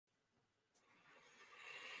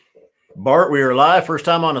Bart, we are live. First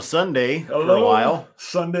time on a Sunday for a while.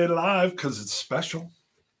 Sunday live because it's special.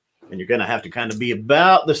 And you're going to have to kind of be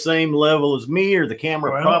about the same level as me or the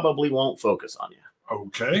camera probably won't focus on you.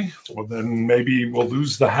 Okay. Well, then maybe we'll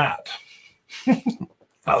lose the hat.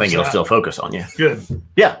 I think it'll still focus on you. Good.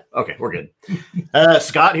 Yeah. Okay. We're good.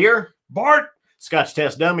 Scott here. Bart. Scotch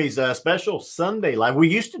Test Dummies special Sunday live. We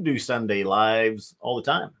used to do Sunday lives all the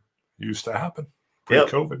time. Used to happen.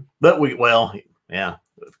 Pre-COVID. But we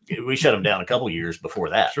shut them down a couple years before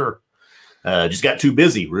that. Sure. Just got too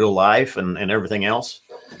busy, real life and everything else.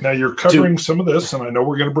 Now you're covering some of this, and I know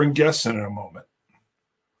we're going to bring guests in a moment.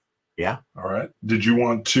 Yeah. All right. Did you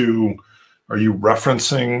want to, are you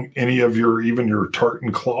referencing any of even your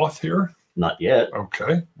tartan cloth here? Not yet.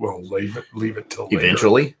 Okay. Well, leave it till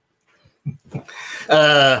eventually.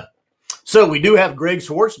 So we do have Greg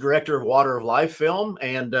Swartz, director of Water of Life film.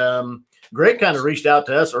 And Greg kind of reached out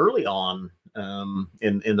to us early on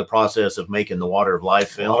in the process of making the Water of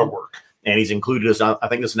Life film. A lot of work. And he's included us. I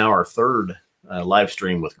think this is now our third live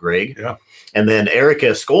stream with Greg. Yeah. And then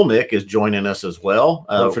Erica Skolnick is joining us as well.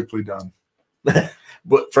 Perfectly done.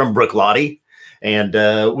 From Bruichladdich.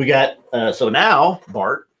 And we got, so now,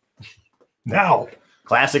 Bart. Now.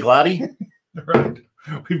 Classic Lottie. Right.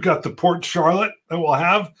 We've got the Port Charlotte that we'll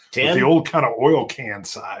have. 10. With the old kind of oil can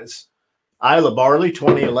size. Isla Barley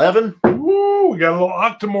 2011. Woo, we got a little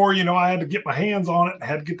Octomore. You know, I had to get my hands on it. I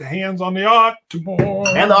had to get the hands on the Octomore.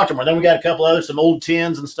 And the Octomore. Then we got a couple other, some old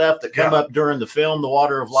tins and stuff that come up during the film, The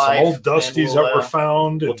Water of Life. Some old Dusties that were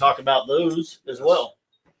found. We'll talk about those as well.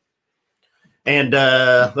 And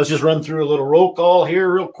let's just run through a little roll call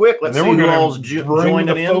here real quick. Let's see who all's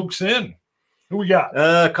joining in. Folks in. Who we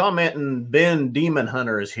got? Commenting Ben Demon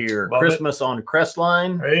Hunter is here. Love Christmas on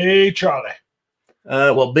Crestline. Hey, Charlie.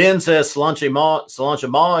 Well, Ben says Salancha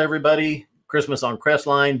Ma, everybody. Christmas on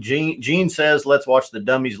Crestline. Gene says, let's watch the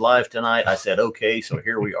Dummies live tonight. I said, okay, so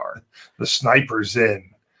here we are. The sniper's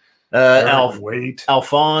in.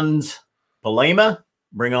 Alphonse Palema,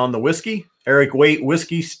 bring on the whiskey. Eric Waite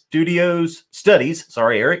Whiskey Studies.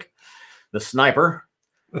 Sorry, Eric. The sniper.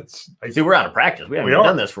 See, we're out of practice. We haven't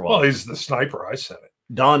done this for a while. Well, he's the sniper. I said it.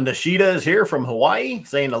 Don Nishida is here from Hawaii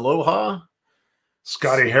saying aloha.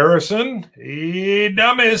 Scotty Harrison. Hey,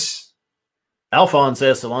 dummies. Alphonse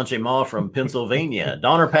says Salanche Ma from Pennsylvania.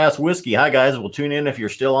 Donner Pass Whiskey. Hi, guys. We'll tune in if you're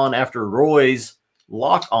still on after Roy's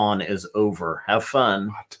lock on is over. Have fun.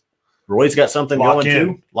 What? Roy's got something going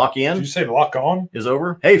too. Lock in. Did you say lock on? Is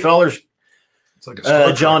over. Hey, fellers. It's like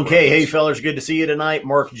a John K. Hey, fellers. Good to see you tonight.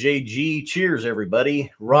 Mark JG. Cheers,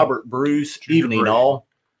 everybody. Robert Bruce. Evening, all.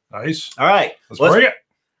 Nice. All right. Let's bring it.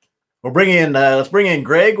 We'll bring in, let's bring in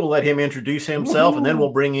Greg. We'll let him introduce himself, and then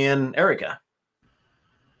we'll bring in Erica.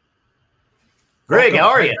 Greg, how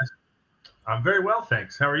are you? I'm very well,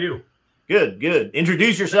 thanks. How are you? Good, good.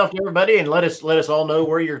 Introduce yourself to everybody and let us all know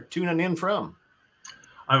where you're tuning in from.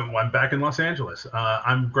 I'm back in Los Angeles.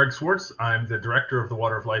 I'm Greg Swartz. I'm the director of the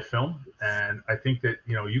Water of Life film, and I think that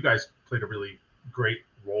you guys played a really great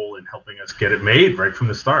role in helping us get it made right from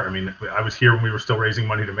the start. I mean, I was here when we were still raising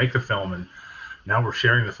money to make the film, and now we're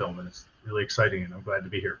sharing the film, and it's really exciting, and I'm glad to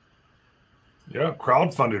be here. Yeah,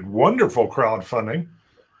 crowdfunded. Wonderful crowdfunding.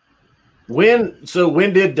 When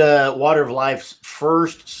did Water of Life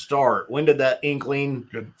first start? When did that inkling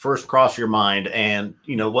first cross your mind? And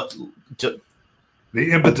what to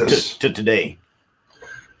the impetus to today?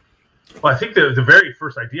 Well, I think the very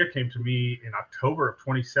first idea came to me in October of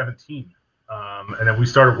 2017, and then we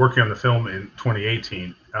started working on the film in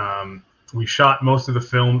 2018. We shot most of the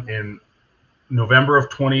film in November of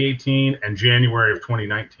 2018 and January of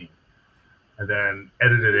 2019, and then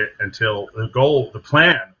edited it until the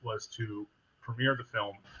plan was to premiere the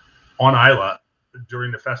film on Isla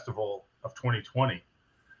during the festival of 2020,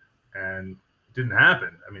 and it didn't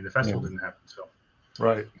happen. I mean, the festival didn't happen, so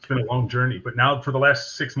right. It's been a long journey, but now for the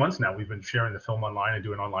last 6 months now, we've been sharing the film online and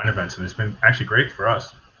doing online events, and it's been actually great for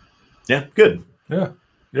us. Yeah, good.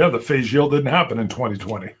 Yeah, the phase yield didn't happen in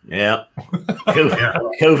 2020. Yeah.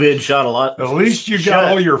 COVID shot a lot. At least you got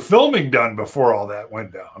all your filming done before all that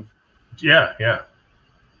went down. Yeah.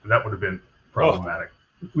 That would have been problematic.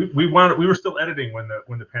 We were still editing when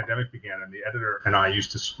the pandemic began, and the editor and I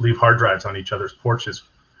used to leave hard drives on each other's porches,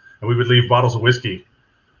 and we would leave bottles of whiskey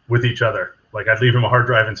with each other. Like I'd leave him a hard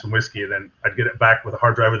drive and some whiskey, and then I'd get it back with a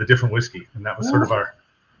hard drive with a different whiskey, and that was sort of our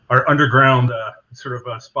underground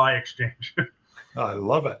spy exchange. I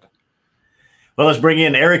love it. Well, let's bring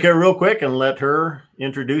in Erica real quick and let her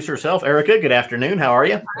introduce herself. Erica, good afternoon. How are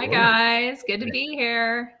you? Hi, guys. Good to be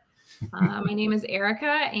here. My name is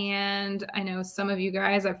Erica, and I know some of you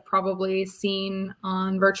guys I've probably seen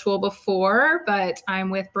on virtual before, but I'm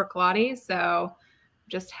with Bruichladdich, so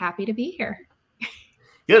just happy to be here.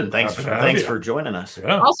 Good. Thanks for joining us.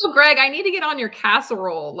 Yeah. Also, Greg, I need to get on your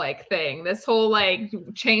casserole thing. This whole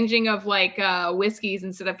changing of whiskeys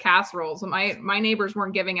instead of casseroles. My neighbors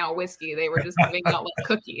weren't giving out whiskey; they were just giving out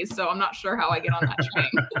cookies. So I'm not sure how I get on that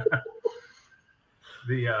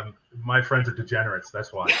train. My friends are degenerates.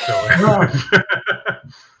 That's why. So.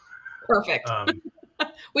 Perfect.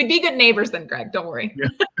 We'd be good neighbors then, Greg. Don't worry. Yeah.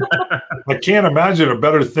 I can't imagine a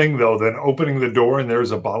better thing though than opening the door and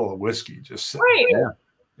there's a bottle of whiskey just sitting there.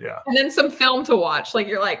 Yeah. And then some film to watch.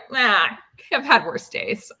 You're like, nah, I've had worse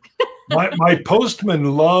days. my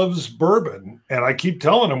postman loves bourbon, and I keep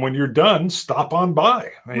telling him when you're done, stop on by.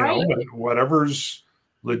 You know, whatever's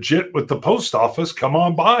legit with the post office, come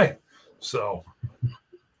on by. So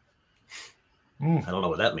I don't know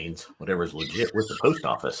what that means. Whatever's legit with the post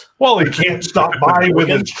office. Well, he can't stop by with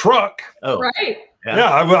his truck. Oh, right. Yeah,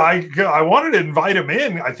 I wanted to invite him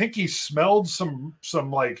in. I think he smelled some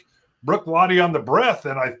Bruichladdich on the breath,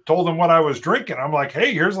 and I told him what I was drinking. I'm like,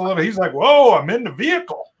 hey, here's a little. He's like, whoa, I'm in the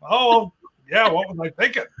vehicle. Oh, yeah, what was I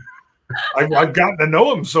thinking? I've gotten to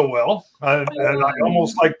know him so well, and I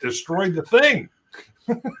almost destroyed the thing.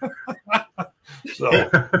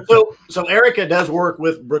 So Erica does work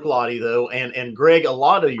with Bruichladdich though, and Greg, a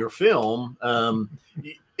lot of your film,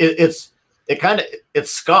 it's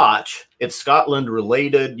Scotch, it's Scotland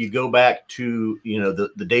related. You go back to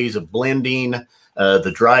the days of blending,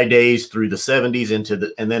 the dry days through the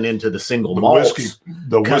 70s and then into the single malts,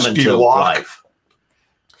 the whiskey lock. Life.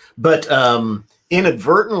 But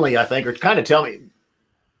inadvertently, I think, or kind of tell me,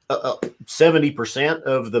 70%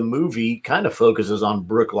 of the movie kind of focuses on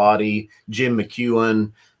Bruichladdich, Jim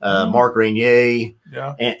McEwen, Mark Rainier,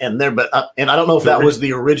 and I don't know if that was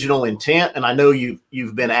the original intent. And I know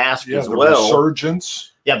you've been asked as well.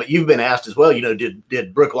 Resurgence. Yeah, but you've been asked as well.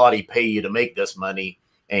 Did Bruichladdich pay you to make this money?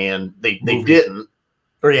 And they didn't,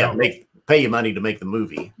 or pay you money to make the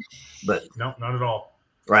movie. But no, not at all.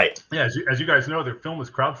 Right. Yeah, as you guys know, the film was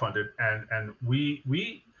crowdfunded, and we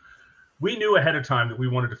knew ahead of time that we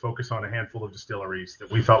wanted to focus on a handful of distilleries that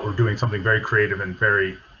we thought were doing something very creative and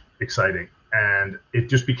very exciting. And it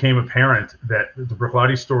just became apparent that the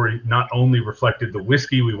Bruichladdich story not only reflected the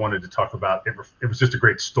whiskey we wanted to talk about, it was just a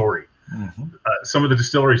great story. Mm-hmm. Some of the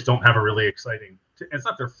distilleries don't have a really exciting, it's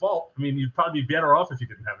not their fault. I mean, you'd probably be better off if you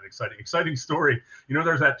didn't have an exciting story.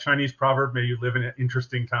 There's that Chinese proverb, may you live in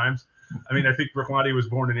interesting times. I mean, I think Bruichladdich was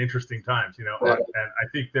born in interesting times, right. And I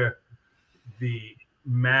think the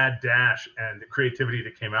mad dash and the creativity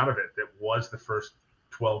that came out of it, that was the first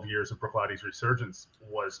 12 years of Bruichladdich resurgence,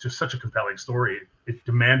 was just such a compelling story. It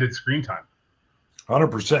demanded screen time.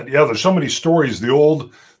 100%. Yeah, there's so many stories. The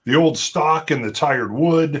old stock and the tired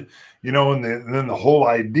wood, and then the whole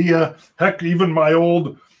idea. Heck, even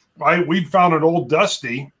we found an old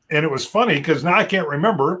Dusty, and it was funny because now I can't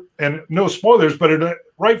remember, and no spoilers, but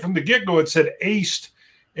right from the get-go it said aced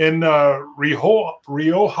in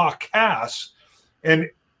Rioja Cask. And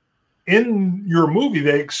in your movie,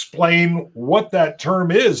 they explain what that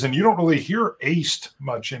term is, and you don't really hear aced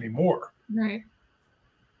much anymore. Right.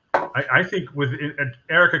 I think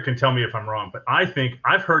Erica can tell me if I'm wrong, but I think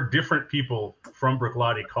I've heard different people from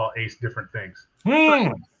Bruichladdich call ace different things.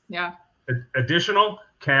 Yeah. Additional,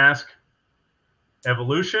 cask,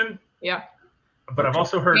 evolution. Yeah. But I've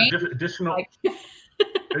also heard additional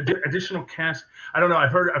cask. I don't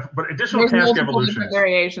know. But additional cask evolution.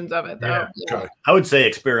 Variations of it, though. Yeah. Okay. I would say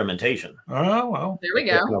experimentation. Oh, well. There we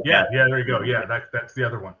go. Yeah, there you go. Yeah, that's the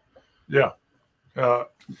other one. Yeah.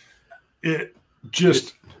 It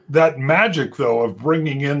just, that magic, though, of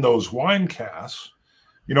bringing in those wine casks,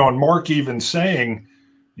 and Mark even saying,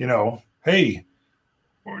 hey,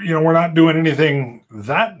 we're not doing anything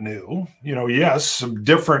that new. Yes, some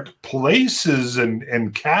different places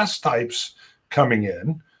and cask types coming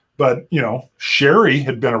in, but sherry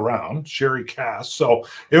had been around, sherry cask. So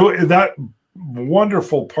that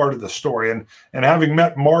wonderful part of the story, and having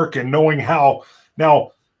met Mark and knowing how.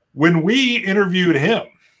 Now, when we interviewed him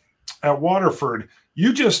at Waterford,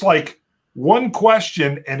 you just one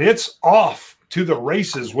question and it's off to the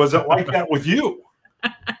races. Was it like that with you?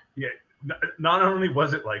 Yeah. Not only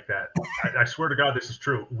was it like that, I swear to God, this is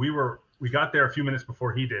true. We got there a few minutes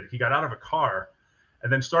before he did. He got out of a car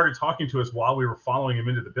and then started talking to us while we were following him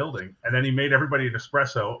into the building. And then he made everybody an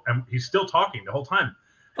espresso, and he's still talking the whole time.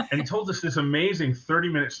 And he told us this amazing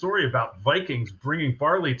 30-minute story about Vikings bringing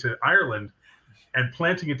barley to Ireland and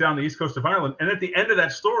planting it down the east coast of Ireland. And at the end of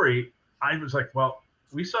that story, I was like, well,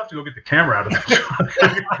 we still have to go get the camera out of the truck.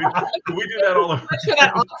 We do that all over.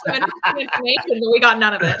 That awesome information, but we got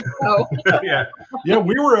none of it. So. Yeah,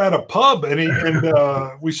 we were at a pub,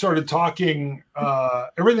 and we started talking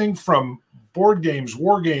everything from board games,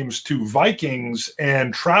 war games, to Vikings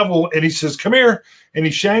and travel. And he says, come here. And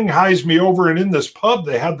he shanghais me over. And in this pub,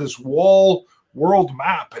 they had this wall world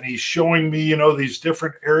map. And he's showing me, you know, these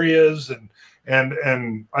different areas.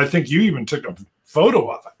 And I think you even took a photo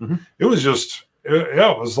of it. Mm-hmm. It was just,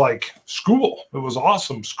 it was like school. It was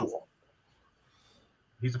awesome school.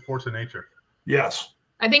 He's a force of nature. Yes.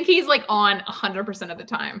 I think he's like on 100% of the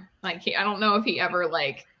time. Like I don't know if he ever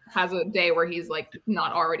like has a day where he's like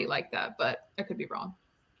not already like that, but I could be wrong.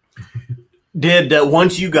 Did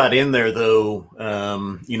once you got in there though,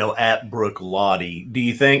 you know, at Bruichladdich, do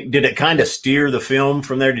you think, did it kind of steer the film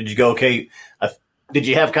from there? Did you go, okay, did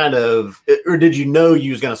you have kind of, or did you know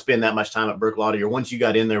you was going to spend that much time at Bruichladdich, or once you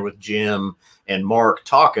got in there with Jim and Mark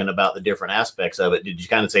talking about the different aspects of it, did you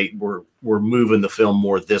kind of say we're moving the film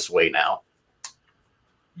more this way now?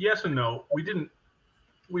 Yes and no.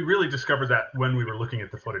 We really discovered that when we were looking at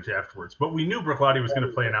the footage afterwards, but we knew Bruichladdich was going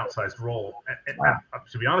to play an outsized role. And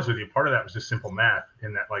to be honest with you, part of that was just simple math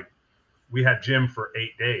in that, like, we had Jim for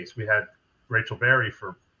 8 days. We had Rachel Berry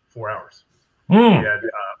for 4 hours. We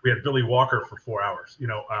had Billy Walker for 4 hours. You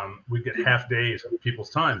know, we get half days of people's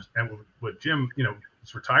times, and with Jim, you know,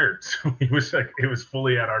 was retired, so he was like, it was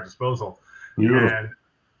fully at our disposal. And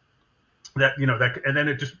that, you know, and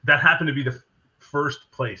then that happened to be the first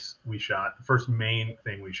place we shot. The first main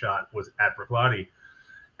thing we shot was at Bruichladdich,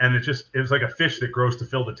 and it was like a fish that grows to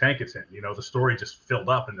fill the tank it's in. You know, the story just filled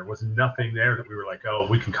up, and there was nothing there that we were like, oh,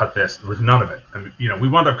 we can cut this. There was none of it. And you know, we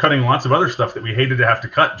wound up cutting lots of other stuff that we hated to have to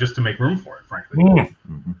cut just to make room for it, frankly.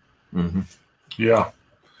 Yeah.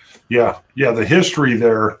 The history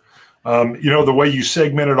there. You know, the way you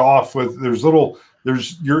segment it off with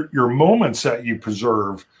there's your moments that you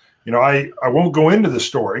preserve. You know, I won't go into the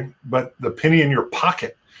story, but the penny in your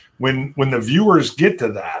pocket, when the viewers get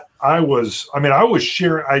to that, I was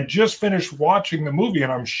sharing, I just finished watching the movie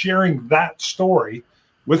and I'm sharing that story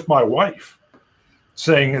with my wife,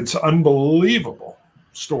 saying it's unbelievable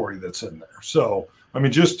story that's in there. So, I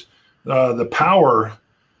mean, just the power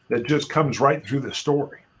that just comes right through the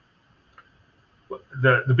story.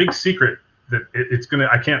 The big secret that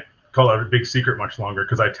I can't call it a big secret much longer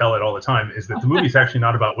because I tell it all the time, is that the movie's actually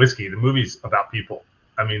not about whiskey. The movie's about people.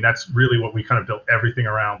 I mean, that's really what we kind of built everything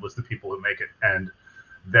around, was the people who make it and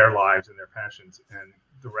their lives and their passions, and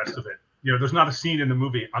the rest of it. You know, there's not a scene in the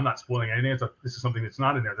movie. I'm not spoiling anything. This is something that's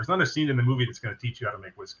not in there. There's not a scene in the movie that's going to teach you how to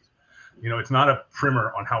make whiskey. You know, it's not a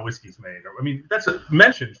primer on how whiskey's made. I mean, that's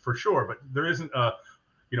mentioned for sure, but there isn't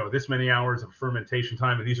you know, this many hours of fermentation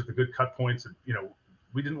time, and these are the good cut points. And, you know,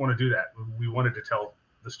 we didn't want to do that. We wanted to tell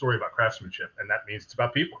the story about craftsmanship, and that means it's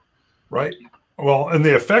about people. Right. Well, and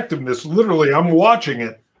the effectiveness, literally, I'm watching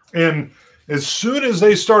it, and as soon as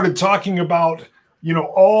they started talking about, you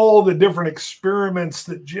know, all the different experiments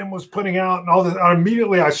that Jim was putting out and all that,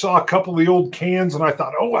 immediately I saw a couple of the old cans and I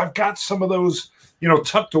thought, oh, I've got some of those, you know,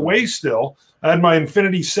 tucked away still. I had my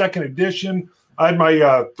Infinity 2nd edition. I had my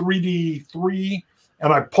 3D3,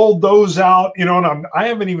 and I pulled those out, you know, and I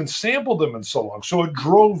haven't even sampled them in so long. So it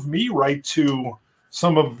drove me right to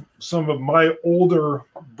some of my older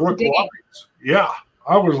Bruichladdich. Yeah.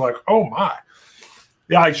 I was like, oh my.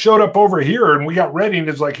 Yeah, I showed up over here and we got ready, and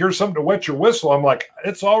it's like, here's something to wet your whistle. I'm like,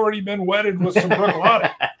 it's already been wetted with some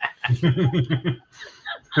Bruichladdich.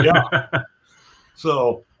 Yeah.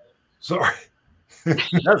 So, sorry.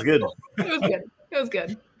 That was good. It was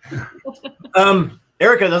good.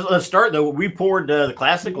 Erica, let's start though. We poured the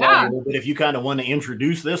classic lager a little bit. If you kind of want to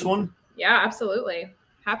introduce this one. Yeah, absolutely.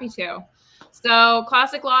 Happy to. So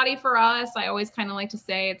classic Lottie for us, I always kind of like to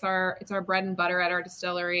say it's our bread and butter at our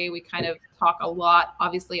distillery. We kind of talk a lot,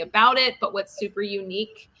 obviously, about it, but what's super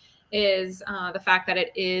unique is the fact that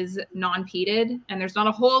it is non-peated, and there's not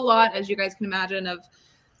a whole lot, as you guys can imagine, of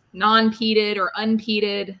non-peated or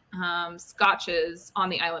unpeated scotches on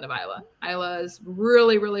the island of Islay. Islay is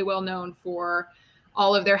really, really well known for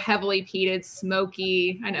all of their heavily peated,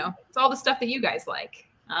 smoky. I know it's all the stuff that you guys like.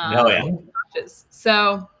 Scotches.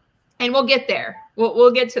 So. And we'll get there. We'll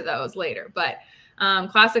get to those later. But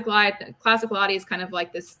classic Lottie is kind of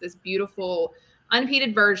like this beautiful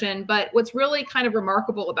unpeated version. But what's really kind of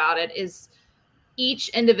remarkable about it is each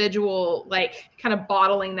individual like kind of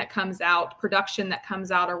bottling that comes out, production that comes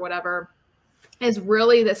out or whatever, is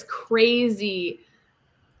really this crazy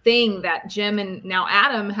thing that Jim and now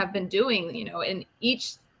Adam have been doing, you know, in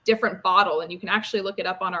each different bottle. And you can actually look it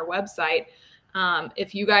up on our website.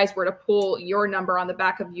 If you guys were to pull your number on the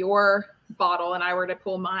back of your bottle and I were to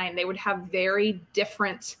pull mine, they would have very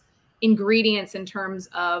different ingredients in terms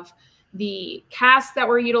of the casks that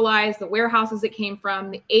were utilized, the warehouses it came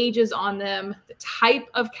from, the ages on them, the type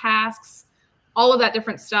of casks, all of that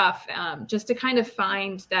different stuff, just to kind of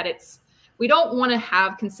find that we don't want to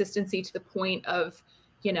have consistency to the point of,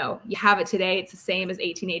 you know, you have it today, it's the same as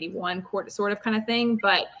 1881 sort of kind of thing.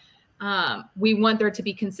 But we want there to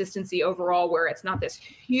be consistency overall, where it's not this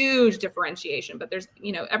huge differentiation, but there's,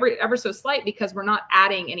 you know, ever so slight, because we're not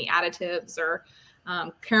adding any additives or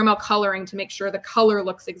caramel coloring to make sure the color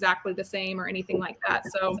looks exactly the same or anything like that.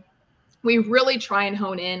 So we really try and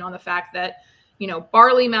hone in on the fact that, you know,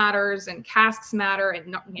 barley matters and casks matter,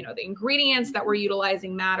 and, you know, the ingredients that we're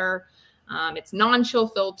utilizing matter. It's non-chill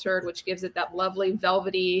filtered, which gives it that lovely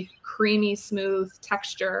velvety, creamy, smooth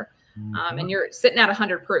texture. And you're sitting at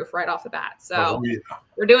 100 proof right off the bat. So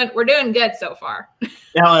we're doing good so far.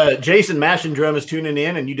 Now, Jason Maschendrum is tuning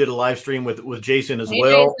in, and you did a live stream with Jason as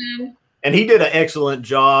well. Jason. And he did an excellent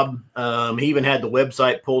job. He even had the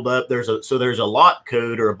website pulled up. There's a lot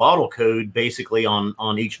code or a bottle code basically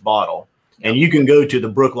on each bottle. Yep. And you can go to the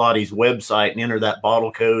Bruichladdich website and enter that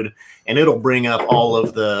bottle code, and it'll bring up all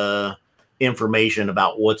of the information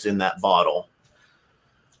about what's in that bottle.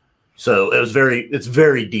 So it's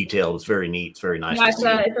very detailed. It's very neat. It's very nice.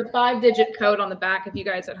 Yeah, it's a 5-digit code on the back. If you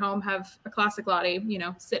guys at home have a classic latte, you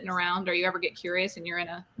know, sitting around, or you ever get curious and you're in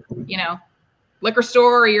a, you know, liquor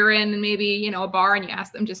store, or you're in maybe, you know, a bar, and you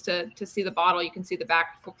ask them just to see the bottle, you can see the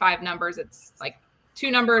back 5 numbers. It's like 2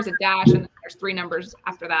 numbers, a dash, and there's 3 numbers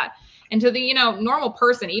after that. And to the, you know, normal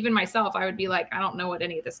person, even myself, I would be like, I don't know what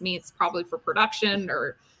any of this means. It's probably for production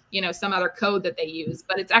or, you know, some other code that they use.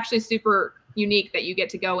 But it's actually super unique that you get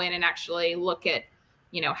to go in and actually look at,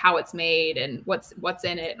 you know, how it's made and what's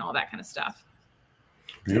in it and all that kind of stuff.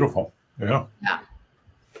 Beautiful. Yeah.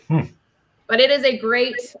 But it is a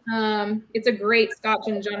great, it's a great Scotch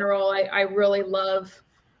in general. I really love,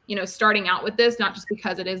 you know, starting out with this, not just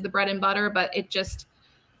because it is the bread and butter, but it just,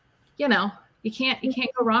 you know, you can't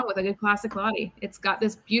go wrong with a good classic latte. It's got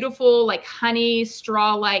this beautiful, like, honey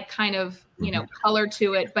straw-like kind of, you know, color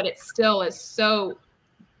to it, but it still is so,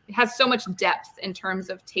 it has so much depth in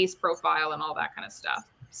terms of taste profile and all that kind of stuff.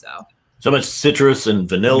 So much citrus and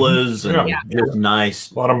vanillas and just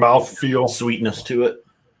nice, a lot of mouthfeel, sweetness to it.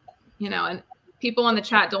 You know, and people on the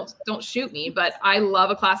chat, don't shoot me, but I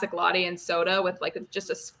love a classic latte and soda with like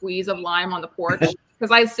just a squeeze of lime on the porch,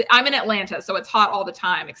 because I'm in Atlanta, so it's hot all the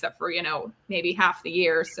time except for, you know, maybe half the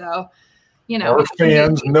year. So, you know, our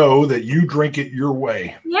fans know that you drink it your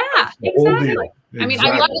way. Yeah, exactly. I mean,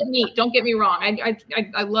 I love it neat. Don't get me wrong.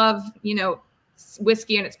 I love, you know,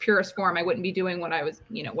 whiskey in its purest form. I wouldn't be doing what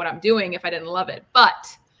I'm doing if I didn't love it. But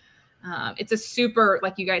it's a super,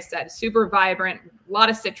 like you guys said, super vibrant, a lot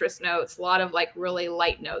of citrus notes, a lot of like really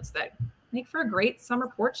light notes that make for a great summer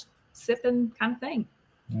porch sipping kind of thing.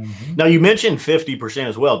 Now, you mentioned 50%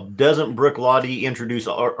 as well. Doesn't Bruichladdich introduce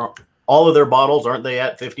all of their bottles? Aren't they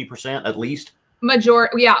at 50% at least?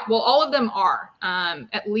 Majority, yeah. Well, all of them are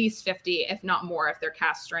at least 50, if not more, if they're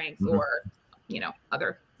cast strength or, you know,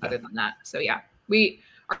 other than that. So yeah,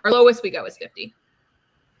 our lowest we go is 50.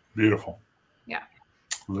 Beautiful. Yeah.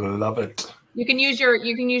 Love it. You can use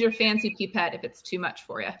your fancy pipette if it's too much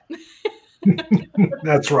for you.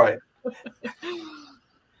 That's right.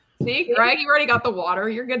 See, Greg, you already got the water.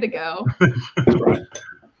 You're good to go. That's right.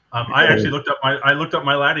 I actually looked up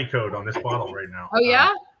my latte code on this bottle right now. Oh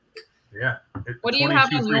yeah. Yeah. What do you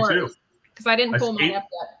have on yours? Because I didn't pull mine up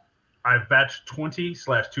yet. I've batched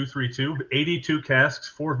 20/232, 82 casks,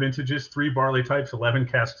 4 vintages, 3 barley types, 11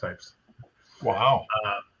 cask types. Wow.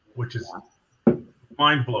 Which is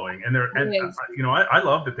mind blowing. And you know, I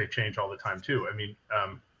love that they change all the time too. I mean,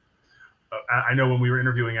 I know when we were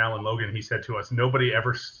interviewing Alan Logan, he said to us, nobody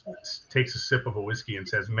ever takes a sip of a whiskey and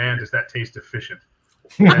says, "Man, does that taste efficient?"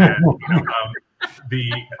 And, you know,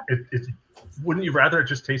 wouldn't you rather it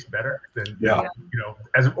just taste better than you know,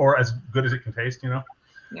 as good as it can taste, you know?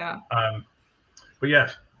 Yeah. But yeah,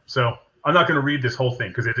 so I'm not going to read this whole thing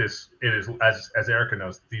because it is as Erica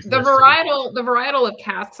knows, the varietal of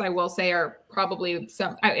casks, I will say, are probably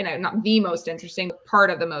some, you know, not the most interesting, part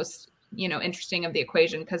of the most, you know, interesting of the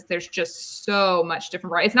equation, because there's just so much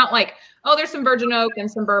different variety. It's not like, oh, there's some virgin oak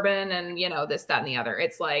and some bourbon and, you know, this, that, and the other.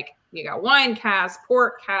 It's like you got wine casks,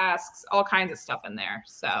 port casks, all kinds of stuff in there.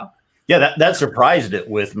 So yeah, that surprised it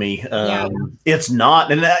with me. It's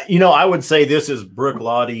not, and that, you know, I would say this is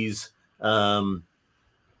Bruichladdich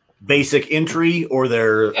basic entry, or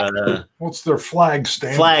their what's their flag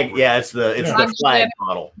standard? Flag, yeah, it's the flag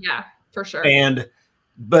model. Yeah, for sure.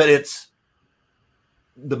 But it's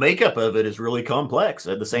the makeup of it is really complex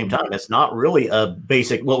at the same time. It's not really a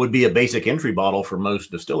basic, what would be a basic entry bottle for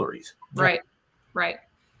most distilleries. Right.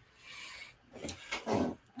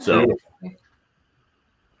 So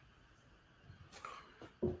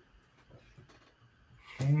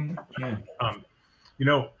you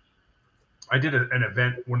know, I did an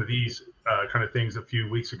event, one of these kind of things a few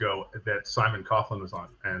weeks ago that Simon Coughlin was on,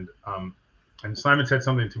 and Simon said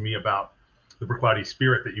something to me about the Bruichladdich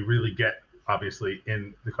spirit that you really get, obviously,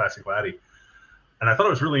 in the classic laddie. And I thought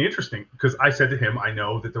it was really interesting because I said to him, I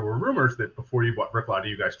know that there were rumors that before you bought Bruichladdich,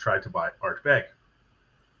 you guys tried to buy Ardbeg.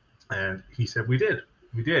 And he said, we did.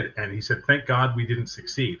 And he said, thank God we didn't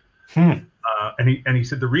succeed. And he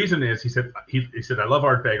said, the reason is, he said, I love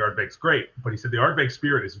Ardbeg. Ardbeg's great. But he said, the Ardbeg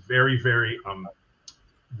spirit is very, very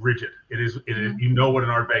rigid. It is, you know what an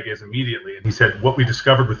Ardbeg is immediately. And he said, what we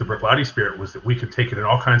discovered with the Bruichladdich spirit was that we could take it in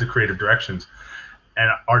all kinds of creative directions.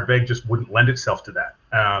 And Ardbeg just wouldn't lend itself to that.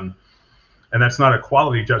 And that's not a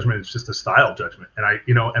quality judgment; it's just a style judgment.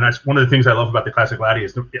 And that's one of the things I love about the classic laddie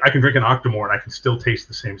is I can drink an Octomore and I can still taste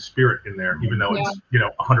the same spirit in there, even though it's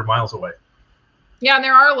 100 miles away. Yeah, and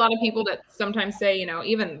there are a lot of people that sometimes say,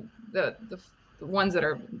 even the ones that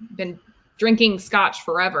are been drinking Scotch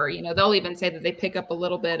forever, they'll even say that they pick up a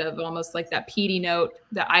little bit of almost like that peaty note,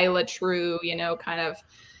 the Isla True, kind of,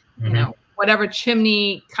 whatever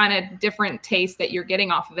chimney kind of different taste that you're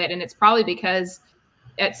getting off of it, and it's probably because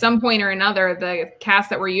at some point or another, the cast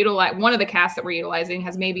that we're utilizing, one of the casts that we're utilizing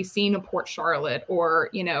has maybe seen a Port Charlotte or,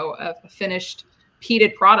 a finished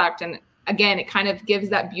peated product. And again, it kind of gives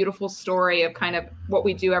that beautiful story of kind of what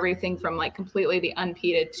we do, everything from like completely the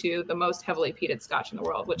unpeated to the most heavily peated Scotch in the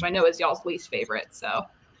world, which I know is y'all's least favorite. So.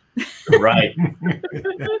 Right.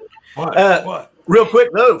 Real quick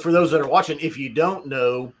note for those that are watching, if you don't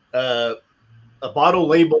know, a bottle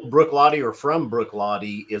labeled Bruichladdich or from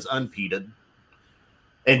Bruichladdich is unpeated.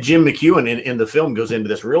 And Jim McEwen in the film goes into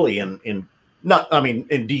this really in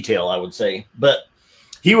detail, I would say. But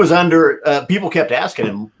he was under, people kept asking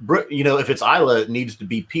him, if it's Isla, it needs to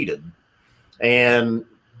be peated. And,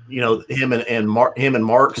 him and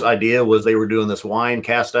Mark's idea was they were doing this wine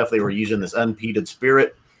cast stuff. They were using this unpeated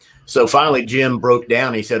spirit. So finally, Jim broke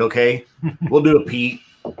down. He said, okay, we'll do a peat.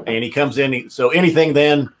 And he comes in. So anything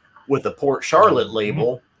then with the Port Charlotte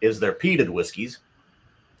label is their peated whiskeys.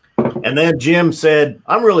 And then Jim said,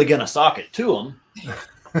 I'm really going to sock it to them.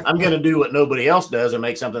 I'm going to do what nobody else does and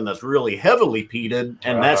make something that's really heavily peated,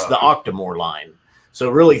 and that's the Octomore line. So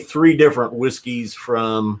really 3 different whiskeys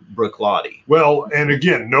from Bruichladdich. Well, and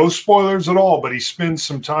again, no spoilers at all, but he spends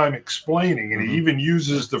some time explaining, and he even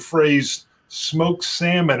uses the phrase smoked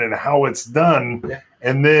salmon and how it's done. Yeah.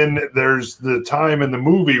 And then there's the time in the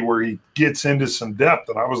movie where he gets into some depth,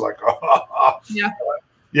 and I was like,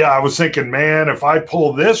 yeah, I was thinking, man, if I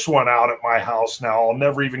pull this one out at my house now, I'll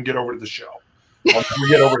never even get over to the show. I'll never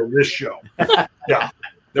get over to this show. Yeah.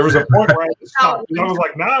 There was a point where I was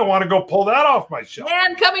like, now I want to go pull that off my shelf.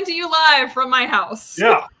 And coming to you live from my house.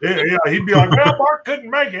 Yeah. He'd be like, well, Mark couldn't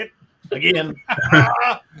make it. Again.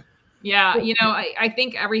 Yeah. I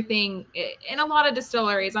think everything in a lot of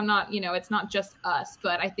distilleries, I'm not, it's not just us,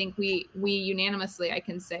 but I think we unanimously, I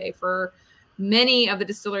can say, for many of the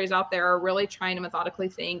distilleries out there are really trying to methodically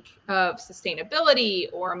think of sustainability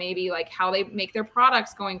or maybe like how they make their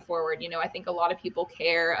products going forward. I think a lot of people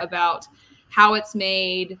care about how it's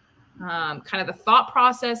made, kind of the thought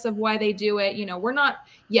process of why they do it. We're not,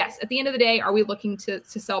 yes, at the end of the day, are we looking to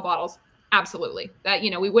sell bottles? Absolutely. That,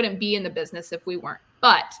 we wouldn't be in the business if we weren't.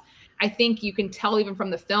 But I think you can tell even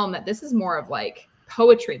from the film that this is more of like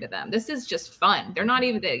poetry to them. This is just fun. They're not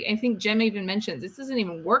even, I think Jim even mentions this doesn't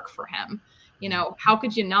even work for him. How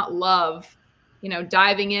could you not love,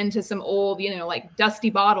 diving into some old, like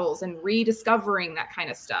dusty bottles and rediscovering that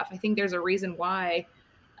kind of stuff. I think there's a reason why,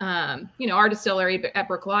 our distillery at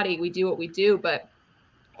Bruichladdich, we do what we do, but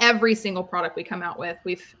every single product we come out with,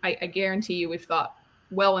 I guarantee you, we've thought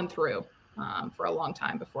well and through for a long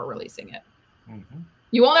time before releasing it. Mm-hmm.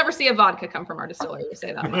 You won't ever see a vodka come from our distillery. We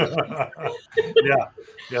say that much.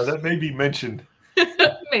 Yeah, that may be mentioned.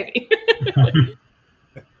 Maybe.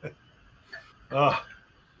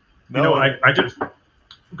 No, I just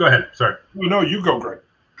go ahead. Sorry. No, you go, Greg.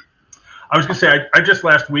 I was going to say I just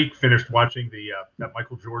last week finished watching the that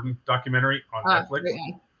Michael Jordan documentary on Netflix,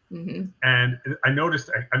 and I noticed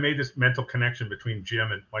I made this mental connection between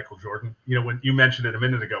Jim and Michael Jordan. When you mentioned it a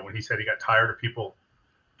minute ago when he said he got tired of people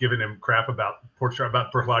giving him crap about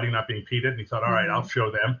Bruichladdich not being peated, and he thought, all right, I'll show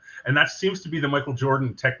them. And that seems to be the Michael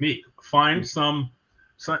Jordan technique: find some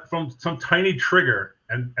tiny trigger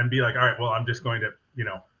and be like, all right, well, I'm just going to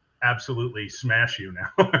absolutely smash you now.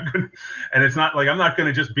 And it's not like I'm not going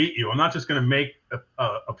to just beat you. I'm not just going to make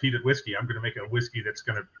a peated whiskey. I'm going to make a whiskey that's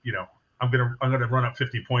going to I'm going to run up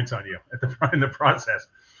 50 points on you in the process.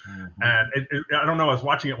 Mm-hmm. And I don't know. I was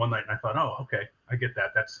watching it one night and I thought, oh, okay, I get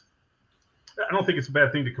that. I don't think it's a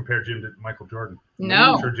bad thing to compare Jim to Michael Jordan.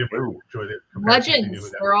 No, I'm sure Jim would enjoy the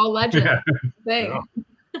legends. We're all legends. Yeah. Yeah.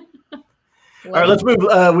 All right, let's move.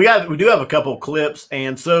 We do have a couple clips,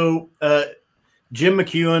 and so Jim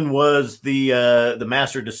McEwen was the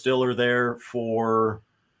master distiller there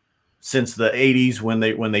since the 80s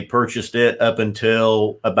when they purchased it up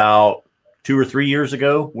until about 2 or 3 years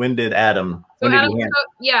ago. When did Adam? So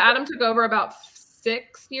Adam took over about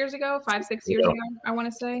 6 years ago, 5, 6 years ago, I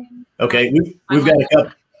want to say. Okay, we've got a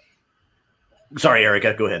couple. Sorry,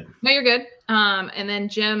 Erica, go ahead. No, you're good. And then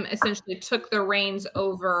Jim essentially took the reins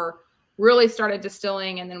over, really started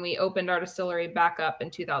distilling, and then we opened our distillery back up in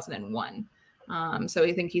 2001. So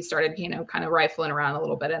I think he started, kind of rifling around a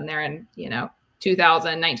little bit in there, and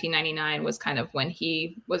 1999 was kind of when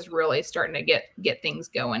he was really starting to get things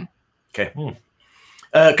going. Okay.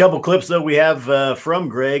 A couple clips though we have from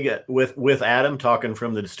Greg with Adam talking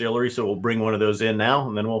from the distillery, so we'll bring one of those in now,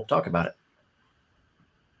 and then we'll talk about it.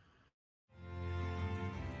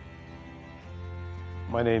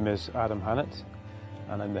 My name is Adam Hannett,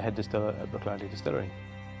 and I'm the head distiller at Bruichladdich Distillery.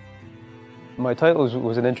 My title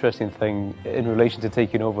was an interesting thing in relation to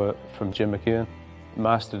taking over from Jim McEwen,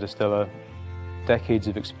 master distiller, decades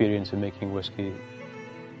of experience in making whiskey.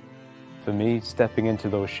 For me, stepping into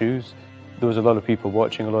those shoes, there was a lot of people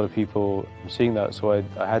watching, a lot of people seeing that, so I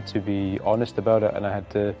had to be honest about it,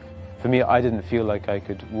 and for me, I didn't feel like I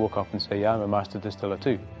could walk up and say, yeah, I'm a master distiller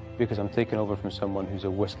too, because I'm taking over from someone who's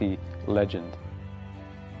a whiskey legend.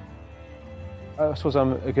 I suppose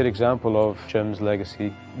I'm a good example of Jim's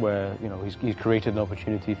legacy, where he's created an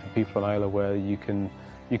opportunity for people in Islay where you can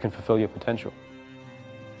fulfill your potential.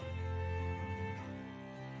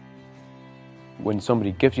 When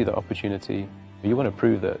somebody gives you that opportunity, you want to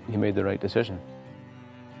prove that you made the right decision.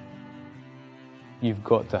 You've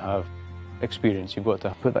got to have experience. You've got to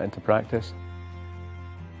put that into practice.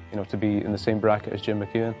 To be in the same bracket as Jim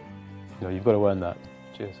McEwen, you've got to earn that.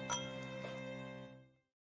 Cheers.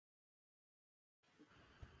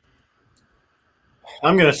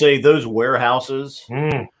 I'm going to say those warehouses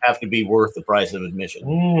have to be worth the price of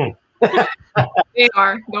admission. They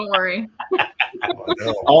are. Don't worry.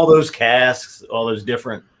 All those casks, all those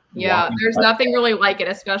different. Yeah, there's nothing really like it,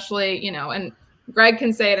 especially, and Greg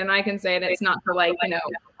can say it and I can say it. It's not for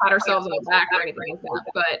pat ourselves on the back or anything like that,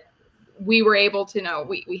 but we were able to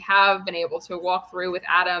we have been able to walk through with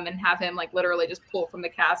Adam and have him literally just pull from the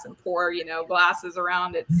cask and pour, glasses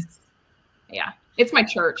around. It's my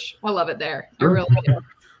church. I love it there. I really do.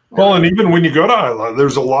 Well, and even when you go to Islay,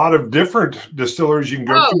 there's a lot of different distilleries you can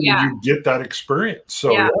go to, and you get that experience.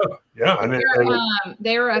 So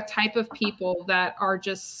they're a type of people that are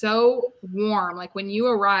just so warm. Like when you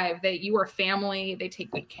arrive, you are family. They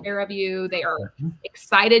take good care of you. They are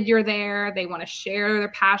excited you're there. They want to share their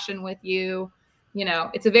passion with you.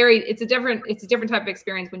 It's a different type of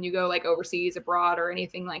experience when you go overseas, abroad, or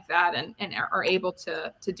anything like that, and are able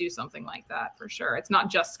to do something like that for sure. It's not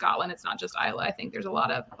just Scotland. It's not just Islay. I think there's a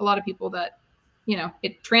lot of people that,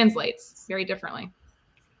 it translates very differently.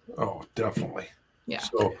 Oh, definitely. Yeah.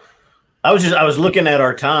 So I was looking at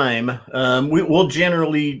our time.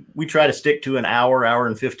 We try to stick to an hour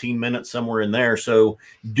and 15 minutes, somewhere in there. So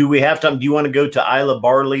do we have time? Do you want to go to Islay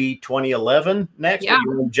Barley 2011 next? Yeah. Or do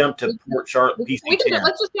you want to jump to Port Charlotte?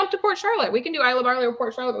 Let's just jump to Port Charlotte. We can do Islay Barley or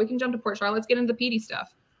Port Charlotte, but we can jump to Port Charlotte. Let's get into the peaty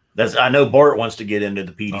stuff. I know Bart wants to get into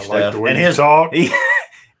the peaty stuff. And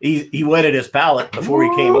he wetted his palate before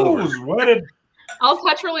he came over. Wetted. I'll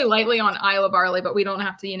touch really lightly on Islay Barley, but we don't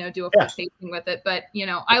have to, do a full tasting with it. But,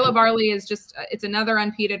 Islay Barley is it's another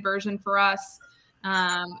unpeated version for us.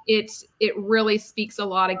 It really speaks a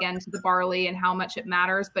lot, again, to the barley and how much it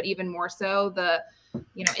matters, but even more so the,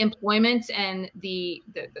 employment and the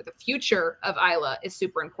future of Islay is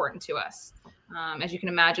super important to us. As you can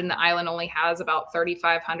imagine, the island only has about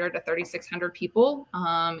 3,500 to 3,600 people.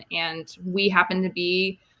 And we happen to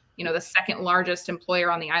be the second largest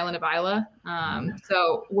employer on the island of Islay.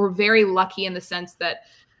 So we're very lucky in the sense that,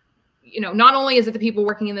 not only is it the people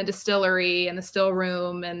working in the distillery and the still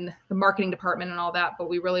room and the marketing department and all that, but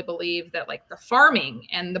we really believe that the farming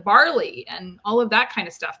and the barley and all of that kind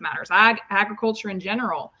of stuff matters. Agriculture in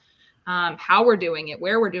general, how we're doing it,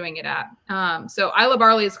 where we're doing it at. So Islay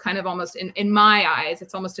Barley is kind of almost, in my eyes,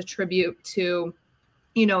 it's almost a tribute to,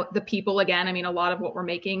 the people again. I mean, a lot of what we're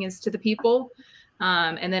making is to the people.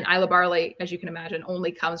 And then Islay Barley, as you can imagine,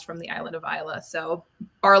 only comes from the island of Islay. So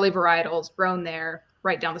barley varietals grown there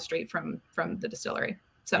right down the street from the distillery.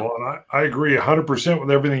 So, well, and I agree 100%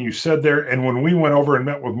 with everything you said there. And when we went over and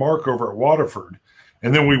met with Mark over at Waterford,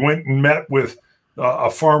 and then we went and met with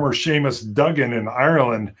a farmer, Seamus Duggan in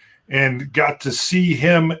Ireland, and got to see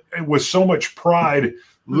him with so much pride,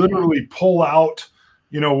 literally pull out,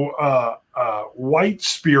 white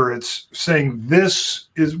spirits, saying this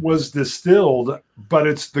was distilled, but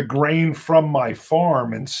it's the grain from my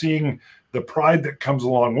farm, and seeing the pride that comes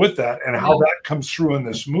along with that, and how that comes through in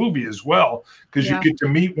this movie as well, because you get to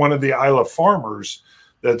meet one of the Isla farmers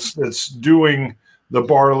that's doing the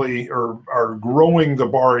barley or growing the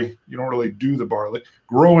barley. You don't really do the barley,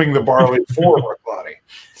 growing the barley for Bruichladdich.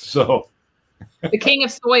 So the king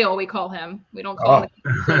of soil, we call him. We don't call him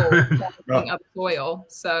the king of soil.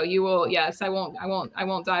 So you will, yes, I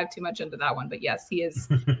won't dive too much into that one, but yes, he's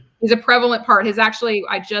a prevalent part.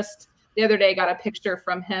 I just the other day got a picture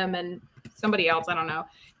from him and somebody else, I don't know.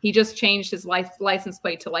 He just changed his license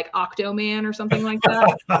plate to like Octoman or something like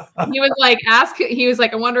that. He was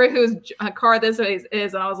like, I wonder whose car this is.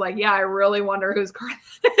 And I was like, yeah, I really wonder whose car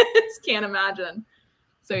this is. Can't imagine.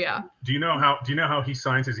 So yeah. Do you know how he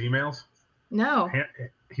signs his emails? No.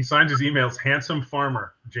 He signs his emails, handsome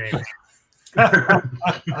farmer, James. He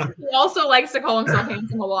also likes to call himself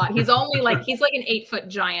handsome a lot. He's like an 8-foot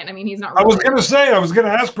giant. I mean, he's not really. I was gonna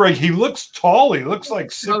ask Greg, he looks tall. He looks like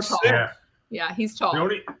 6'6". Yeah, he's tall.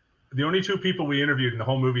 The only two people we interviewed in the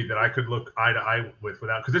whole movie that I could look eye to eye with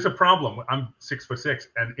without, because there's a problem. I'm 6'6",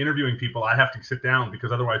 and interviewing people, I have to sit down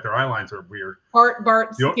because otherwise their eye lines are weird.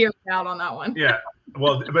 Bart scared me out on that one. Yeah,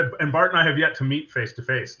 well, but Bart and I have yet to meet face to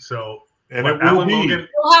face. So and it will be.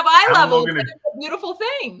 We'll have eye levels. It's a beautiful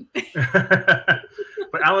thing.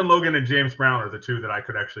 But Alan Logan and James Brown are the two that I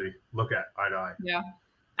could actually look at eye to eye. Yeah,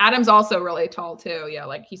 Adam's also really tall too. Yeah,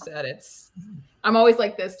 like he said, I'm always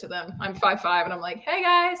like this to them. I'm 5'5", and I'm like, hey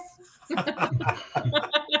guys.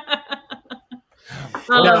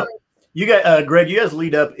 You got Greg. You guys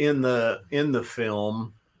lead up in the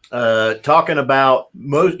film talking about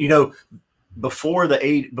most. Before the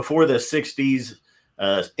 60s,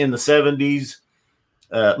 in the 70s,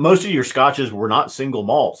 most of your scotches were not single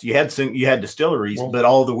malts. You had distilleries, but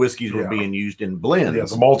all the whiskeys were being used in blends. Yeah,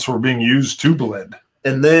 the malts were being used to blend.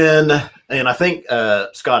 And then, and I think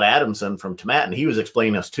Scott Adamson from Tomatin, he was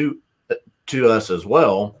explaining to us as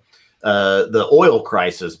well. The oil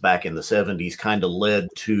crisis back in the 70s kind of led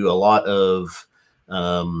to a lot of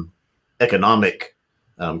economic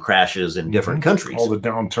crashes in different countries. All the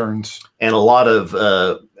downturns. And a lot of,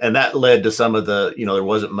 and that led to some of the, there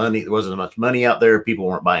wasn't much money out there. People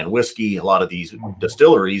weren't buying whiskey. A lot of these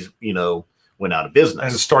distilleries, went out of business.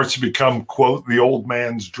 And it starts to become, quote, the old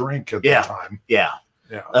man's drink at the time. Yeah.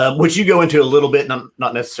 Which you go into a little bit,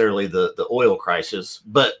 not necessarily the oil crisis,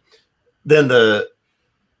 but then the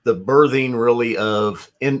birthing really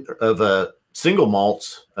of single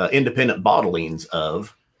malts, independent bottlings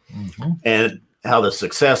of, and how the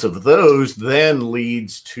success of those then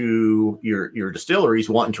leads to your distilleries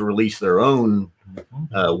wanting to release their own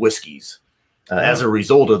whiskeys as a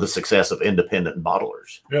result of the success of independent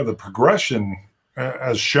bottlers. Yeah, the progression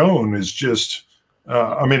as shown is just,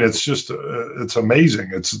 it's amazing.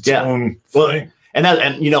 It's its own thing. And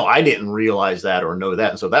I didn't realize that or know that.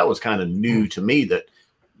 And so that was kind of new to me, that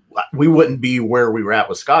we wouldn't be where we were at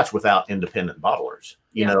with Scotch without independent bottlers,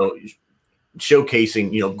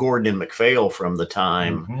 showcasing, Gordon and MacPhail from the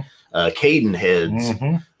time,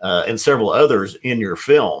 Cadenheads, and several others in your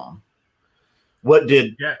film.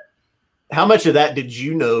 How much of that did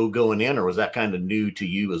you know going in, or was that kind of new to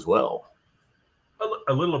you as well?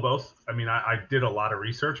 A little of both. I mean, I did a lot of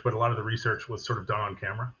research, but a lot of the research was sort of done on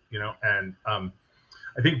camera, and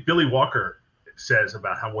I think Billy Walker says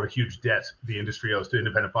about what a huge debt the industry owes to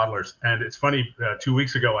independent bottlers. And it's funny, 2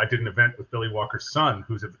 weeks ago, I did an event with Billy Walker's son,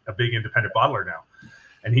 who's a big independent bottler now.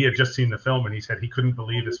 And he had just seen the film, and he said he couldn't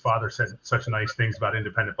believe his father said such nice things about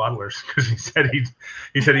independent bottlers, because he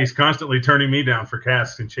said he's constantly turning me down for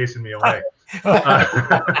casks and chasing me away.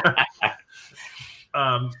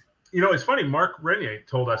 It's funny. Mark Renier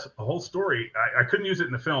told us a whole story. I couldn't use it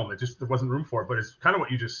in the film. There wasn't room for it. But it's kind of what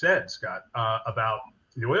you just said, Scott, about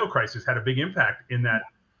the oil crisis had a big impact in that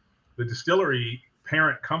the distillery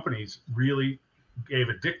parent companies really gave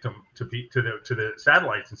a dictum to the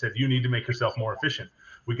satellites and said, you need to make yourself more efficient.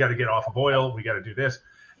 We got to get off of oil. We got to do this.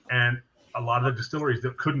 And a lot of the distilleries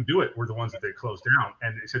that couldn't do it were the ones that they closed down.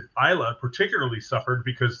 And they said Isla particularly suffered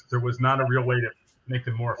because there was not a real way to make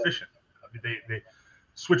them more efficient. They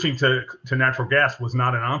switching to natural gas was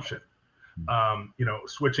not an option.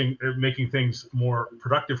 Making things more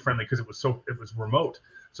productive friendly because it was remote.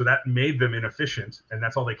 So that made them inefficient, and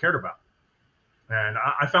that's all they cared about. And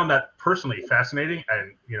I found that personally fascinating.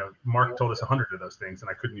 And, Mark told us 100 of those things, and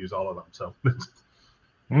I couldn't use all of them. So,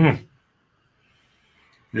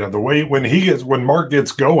 yeah, the way when Mark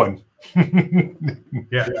gets going,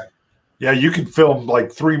 yeah, you could film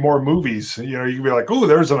like 3 more movies. You could be like, oh,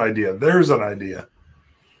 there's an idea. There's an idea.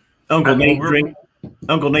 Uncle Nate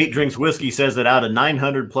Uncle Nate Drinks Whiskey says that out of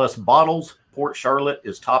 900 plus bottles, Port Charlotte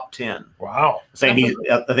is top 10. Wow. Saying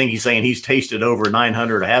I think he's saying he's tasted over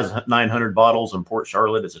 900, has 900 bottles, and Port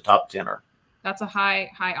Charlotte is a top 10er. That's a high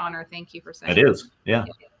honor. Thank you for saying it. It is. Yeah.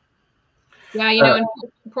 Yeah. You know,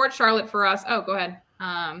 in Port Charlotte for us. Oh, go ahead.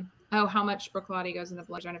 Oh, how much Bruichladdich goes in the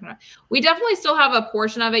blood? We definitely still have a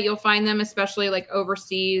portion of it. You'll find them, especially like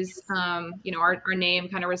overseas. You know, our name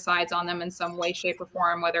kind of resides on them in some way, shape, or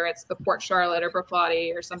form, whether it's the Port Charlotte or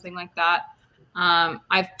Bruichladdich or something like that.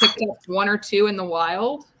 I've picked up one or two in the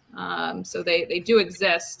wild, so they do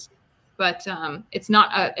exist, but it's not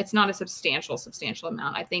a substantial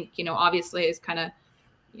amount. I think, you know, obviously is kind of,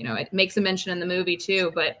 you know, it makes a mention in the movie too,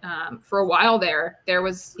 but for a while there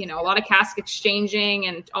was, you know, a lot of cask exchanging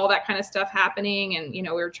and all that kind of stuff happening. And, you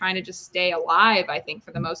know, we were trying to just stay alive. I think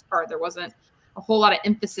for the most part, there wasn't a whole lot of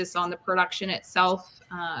emphasis on the production itself.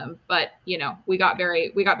 But, you know, we got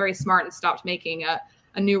very smart and stopped making a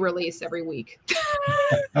new release every week.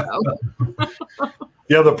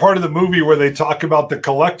 Yeah, the part of the movie where they talk about the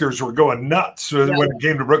collectors were going nuts when it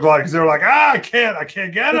came to Bruichladdich, because they were like, I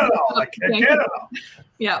can't get it all. I can't get it all.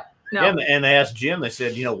 Yeah. No. And they asked Jim, they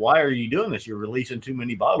said, you know, why are you doing this? You're releasing too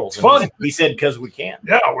many bottles. It's fun. He said, because we can.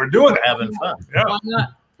 Yeah, we're doing it. Having fun. Yeah. Why not?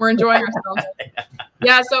 We're enjoying ourselves.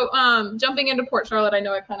 Yeah. So jumping into Port Charlotte, I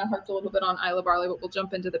know I kind of harped a little bit on Isla Barley, but we'll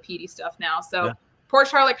jump into the peaty stuff now. So Port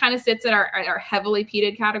Charlotte kind of sits at our heavily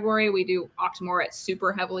peated category. We do Octomore at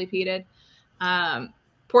super heavily peated.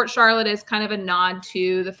 Port Charlotte is kind of a nod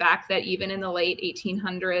to the fact that even in the late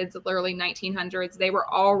 1800s, early 1900s, they were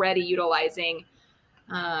already utilizing,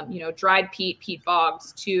 you know, dried peat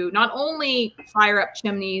bogs to not only fire up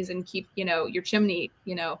chimneys and keep, you know, your chimney,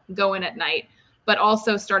 you know, going at night, but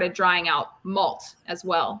also started drying out malt as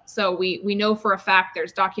well. So we know for a fact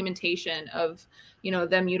there's documentation of, you know,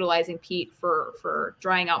 them utilizing peat for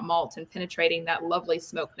drying out malt and penetrating that lovely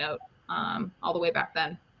smoke note all the way back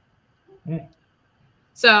then. Mm.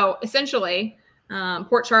 So essentially,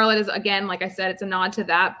 Port Charlotte is, again, like I said, it's a nod to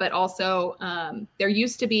that, but also there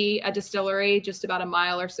used to be a distillery just about a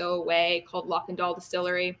mile or so away called Lockendall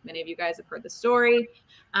Distillery. Many of you guys have heard the story.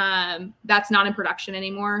 That's not in production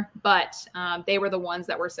anymore, but they were the ones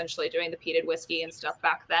that were essentially doing the peated whiskey and stuff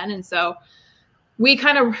back then. And so we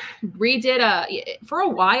kind of redid for a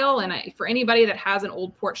while. And for anybody that has an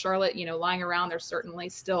old Port Charlotte, you know, lying around, there's certainly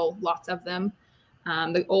still lots of them.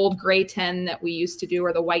 The old gray tin that we used to do,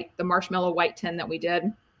 or the marshmallow white tin that we did,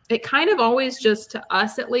 it kind of always just, to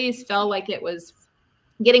us at least, felt like it was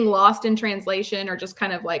getting lost in translation, or just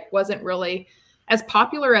kind of like wasn't really as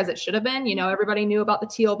popular as it should have been. You know, everybody knew about the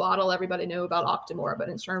teal bottle, everybody knew about Octomore, but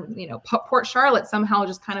in terms, you know, Port Charlotte somehow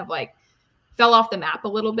just kind of like fell off the map a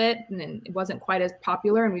little bit, and then it wasn't quite as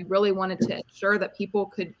popular. And we really wanted to ensure that people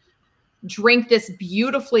could drink this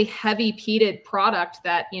beautifully heavy peated product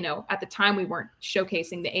that, you know, at the time we weren't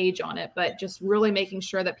showcasing the age on it, but just really making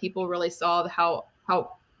sure that people really saw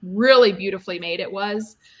how really beautifully made it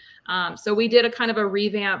was. So we did a kind of a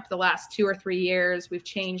revamp the last 2 or 3 years. We've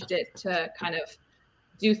changed it to kind of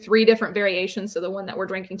do 3 different variations. So the one that we're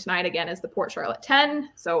drinking tonight, again, is the Port Charlotte 10.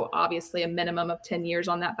 So obviously a minimum of 10 years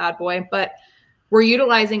on that bad boy, but we're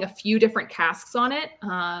utilizing a few different casks on it.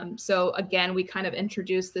 So again, we kind of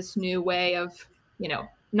introduced this new way of, you know,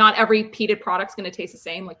 not every peated product's going to taste the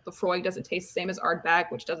same. Like the Lefroy doesn't taste the same as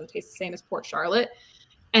Ardbeg, which doesn't taste the same as Port Charlotte.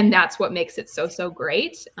 And that's what makes it so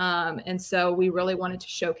great. And so we really wanted to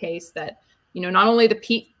showcase that, you know, not only the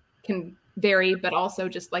peat can vary, but also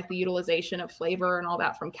just like the utilization of flavor and all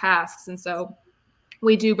that from casks. And so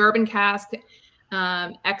we do bourbon cask,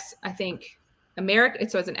 I think American.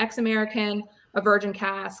 So it's an ex-American, a virgin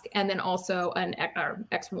cask, and then also an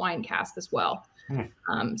ex-wine cask as well.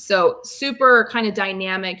 So super kind of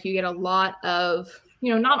dynamic. You get a lot of,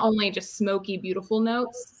 you know, not only just smoky, beautiful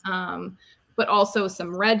notes, but also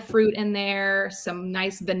some red fruit in there, some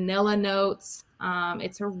nice vanilla notes.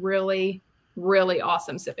 It's a really, really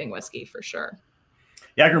awesome sipping whiskey for sure.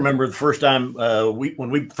 Yeah, I can remember the first time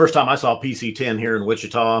first time I saw PC10 here in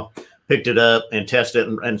Wichita, picked it up and tested it.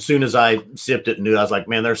 And as soon as I sipped it and knew, I was like,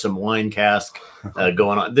 man, there's some wine cask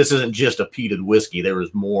going on. This isn't just a peated whiskey. There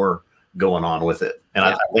was more going on with it. And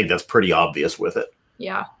I think that's pretty obvious with it.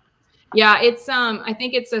 Yeah. Yeah. It's, I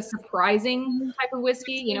think it's a surprising type of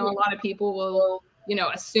whiskey. You know, a lot of people will, you know,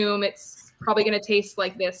 assume it's probably going to taste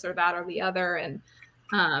like this or that or the other. And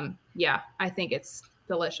yeah, I think it's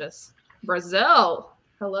delicious. Brazil.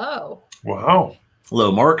 Hello. Wow.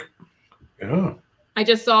 Hello, Mark. Yeah. I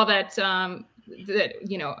just saw that, that,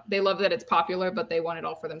 you know, they love that it's popular, but they want it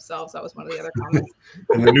all for themselves. That was one of the other comments.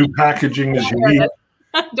 And the new packaging is unique.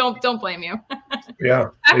 Don't blame you. Yeah.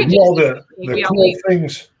 And all the cool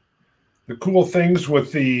things. cool things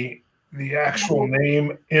with the actual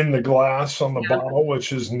name in the glass on the bottle,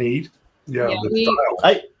 which is neat. Yeah,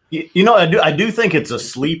 I do think it's a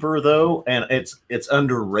sleeper though, and it's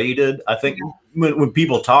underrated. I think when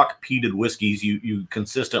people talk peated whiskeys, you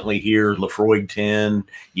consistently hear Laphroaig 10,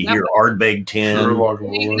 you hear Ardbeg 10,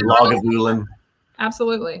 Lagavulin.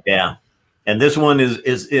 Absolutely. Yeah, and this one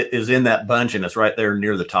is in that bunch, and it's right there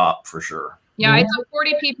near the top for sure. Yeah, it's a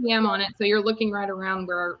 40 ppm on it, so you're looking right around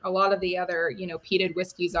where a lot of the other peated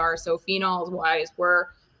whiskeys are. So phenols wise, we're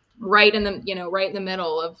right in the right in the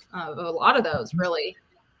middle of a lot of those really.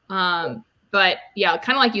 But yeah,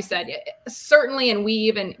 kind of like you said, certainly, and we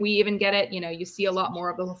even get it. You see a lot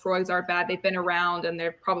more of the Laphroaigs are bad. They've been around and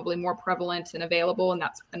they're probably more prevalent and available, and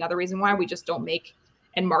that's another reason why we just don't make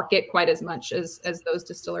and market quite as much as those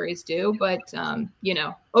distilleries do. But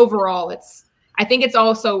overall, I think it's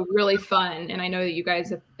also really fun, and I know that you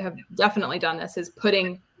guys have definitely done this, is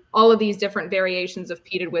putting all of these different variations of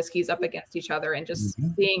peated whiskeys up against each other and just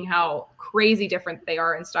seeing how crazy different they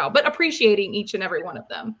are in style, but appreciating each and every one of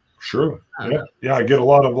them. Sure. Yeah. I get a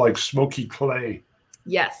lot of like smoky clay.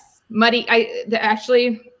 Yes. Muddy.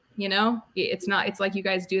 Actually, it's not, it's like you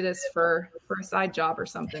guys do this for a side job or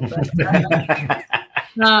something, but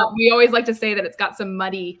we always like to say that it's got some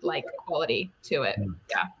muddy like quality to it.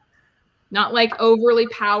 Yeah. Not like overly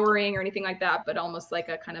powering or anything like that, but almost like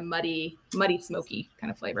a kind of muddy, smoky kind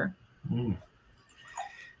of flavor.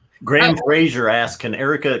 Graham Fraser asks, can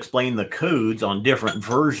Erica explain the codes on different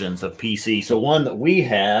versions of PC? So one that we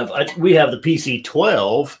have the PC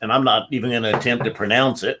 12, and I'm not even going to attempt to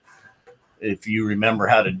pronounce it. If you remember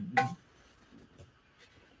how to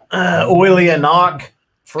Oilianoch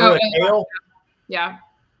for ale. Yeah.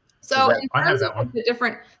 So in terms of the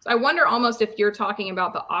different, so I wonder almost if you're talking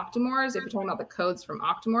about the Octomores, if you're talking about the codes from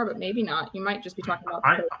Octomore, but maybe not. You might just be talking about.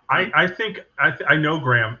 I think I know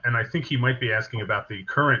Graham, and I think he might be asking about the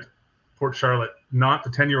current Port Charlotte, not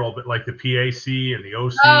the 10-year-old, but like the PAC and the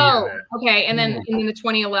OC. Oh, okay, and then the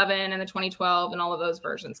 2011 and the 2012 and all of those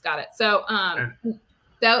versions. Got it. So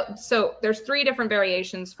so there's 3 different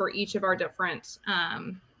variations for each of our different,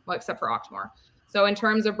 well, except for Octomore. So in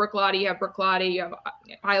terms of Bruichladdich, you have Bruichladdich, you have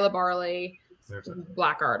Isla Barley,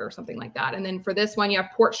 Blackguard or something like that. And then for this one, you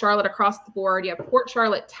have Port Charlotte across the board. You have Port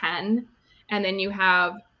Charlotte 10, and then you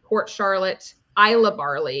have Port Charlotte Isla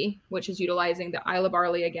Barley, which is utilizing the Isla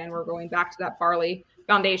Barley. Again, we're going back to that barley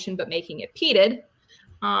foundation, but making it peated.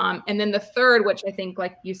 And then the third, which I think,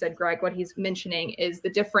 like you said, Greg, what he's mentioning is the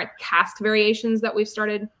different cask variations that we've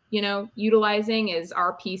started, utilizing is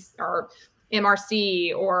our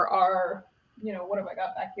MRC or our, what have I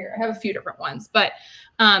got back here? I have a few different ones, but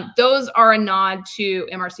those are a nod to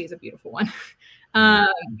MRC is a beautiful one.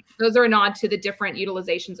 Those are a nod to the different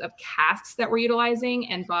utilizations of casks that we're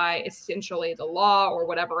utilizing. And by essentially the law or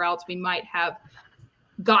whatever else, we might have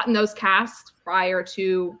gotten those casks prior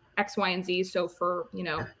to X, Y, and Z. So for,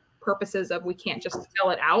 purposes of we can't just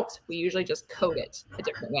fill it out, we usually just code it a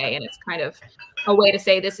different way. And it's kind of a way to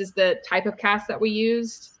say this is the type of cask that we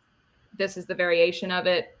used. This is the variation of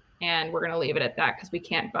it. And we're going to leave it at that because we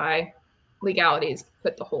can't, by legalities,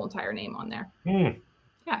 put the whole entire name on there.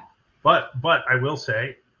 Yeah. But I will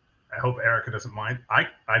say, I hope Erica doesn't mind. I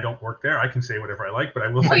don't work there. I can say whatever I like, but I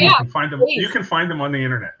will say you can find them. Please. You can find them on the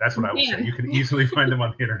internet. That's what I will say. You can easily find them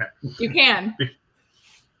on the internet. You can.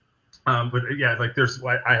 But yeah, like this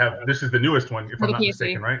is the newest one, if I'm not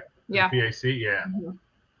mistaken, right? Yeah. The PAC, yeah.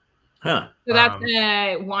 Huh. So that's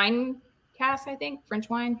a wine cask, I think, French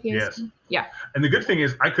wine. PAC. Yes. Yeah. And the good thing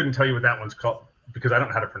is, I couldn't tell you what that one's called because I don't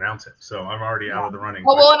know how to pronounce it, so I'm already out of the running.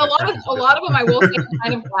 Oh, well, and a lot of them, I will say, I'm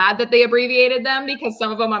kind of glad that they abbreviated them because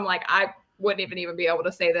some of them, I'm like, I wouldn't even be able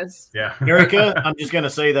to say this. Yeah. Erica, I'm just going to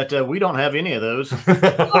say that we don't have any of those. I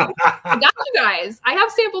got you guys. I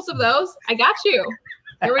have samples of those. I got you.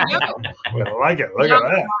 Here we go. I like it. Look at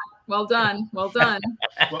that. Well done. Well done.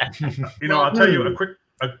 Well, I'll tell you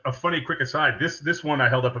a funny quick aside. This one I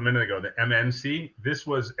held up a minute ago, the MNC. This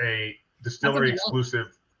was a distillery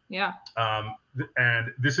exclusive. Yeah.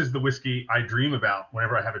 And this is the whiskey I dream about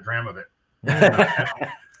whenever I have a dram of it.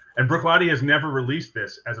 And Bruichladdich has never released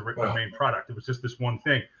this as a main product. It was just this one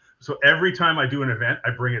thing. So every time I do an event,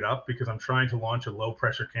 I bring it up because I'm trying to launch a low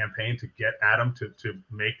pressure campaign to get Adam to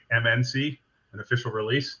make MNC an official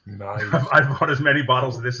release. Nice. I've bought as many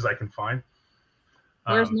bottles of this as I can find.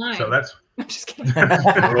 Where's mine? So that's. I'm just kidding.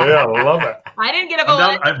 Yeah, I love it. I didn't get a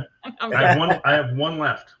bullet. I have one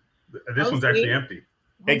left. This one's actually empty.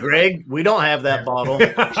 Hey, Greg, we don't have that bottle. See,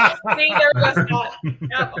 there was that.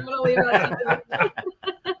 Yep, I'm gonna leave that.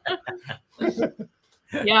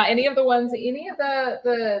 Yeah, any of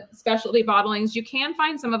the specialty bottlings, you can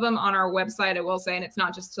find some of them on our website, I will say, and it's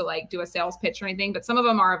not just to like do a sales pitch or anything, but some of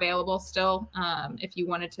them are available still. If you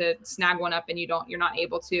wanted to snag one up and you're not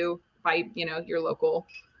able to by, your local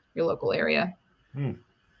area. Well,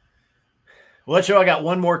 let's show. I got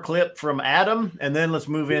one more clip from Adam, and then let's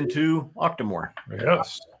move into Octomore.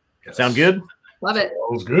 Yes. Sound good? Love it.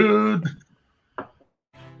 Sounds good.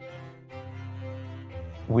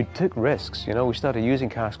 We took risks, we started using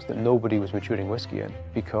casks that nobody was maturing whiskey in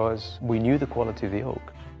because we knew the quality of the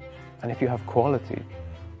oak. And if you have quality,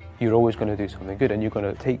 you're always going to do something good and you're going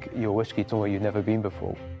to take your whiskey to where you've never been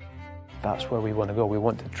before. That's where we want to go. We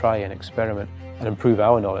want to try and experiment and improve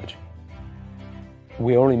our knowledge.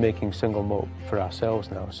 We're only making single malt for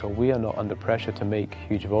ourselves now, so we are not under pressure to make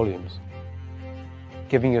huge volumes.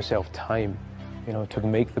 Giving yourself time, to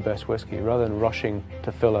make the best whiskey rather than rushing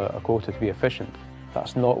to fill a quota to be efficient.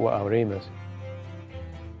 That's not what our aim is.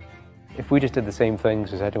 If we just did the same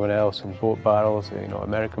things as anyone else and bought barrels,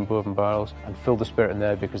 American bourbon barrels, and filled the spirit in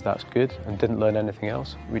there because that's good and didn't learn anything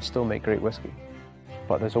else, we'd still make great whiskey.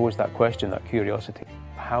 But there's always that question, that curiosity.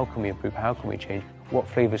 How can we improve? How can we change? What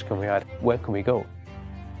flavors can we add? Where can we go?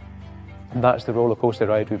 And that's the roller coaster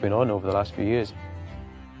ride we've been on over the last few years.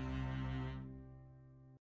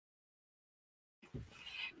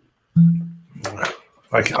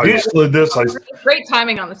 I slid this. Great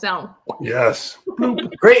timing on the sound. Yes.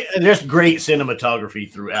 Great, just great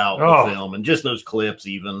cinematography throughout the film, and just those clips,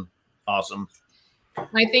 even awesome.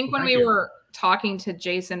 I think when we were talking to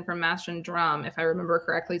Jason from Master and Drum, if I remember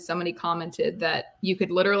correctly, somebody commented that you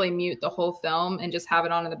could literally mute the whole film and just have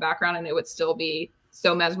it on in the background, and it would still be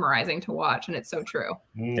so mesmerizing to watch, and it's so true.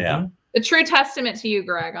 Yeah. A true testament to you,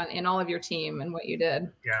 Greg, in all of your team and what you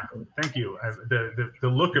did. Yeah, thank you. The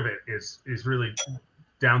look of it is really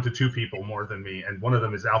down to two people more than me, and one of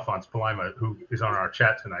them is Alphonse Palaima, who is on our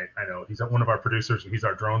chat tonight. I know he's one of our producers, and he's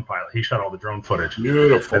our drone pilot. He shot all the drone footage.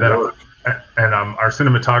 Beautiful. And our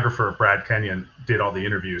cinematographer Brad Kenyon did all the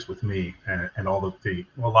interviews with me and a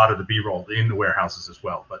lot of the B-roll in the warehouses as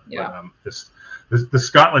well. But the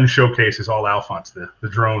Scotland showcase is all Alphonse. The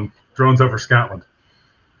drones over Scotland.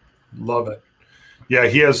 Love it. Yeah,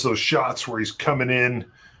 he has those shots where he's coming in,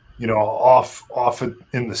 off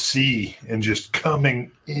in the sea and just coming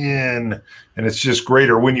in, and it's just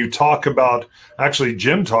greater. When you talk about, actually,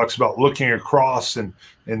 Jim talks about looking across and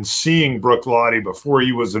seeing Bruichladdich before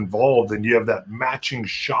he was involved, and you have that matching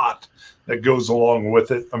shot that goes along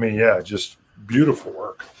with it. I mean, yeah, just beautiful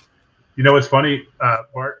work. It's funny,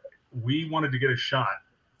 Bart. We wanted to get a shot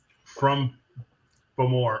from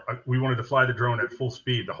Bowmore. We wanted to fly the drone at full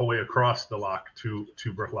speed the whole way across the loch to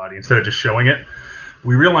Bruichladdich instead of just showing it.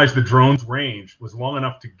 We realized the drone's range was long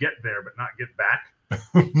enough to get there but not get back.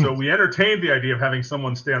 So we entertained the idea of having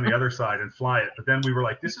someone stay on the other side and fly it. But then we were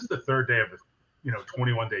like, this is the third day of the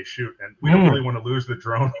 21-day shoot, and we don't really want to lose the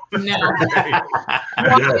drone. No.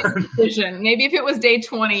 Decision. Maybe if it was day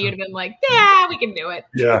 20, you'd have been like, yeah, we can do it.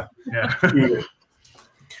 Yeah.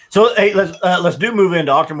 So hey, let's move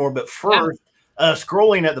into Octomore, but first,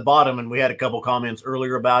 scrolling at the bottom, and we had a couple comments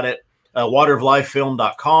earlier about it.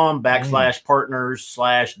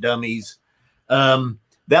 wateroflifefilm.com/partners/dummies.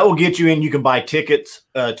 That will get you in. You can buy tickets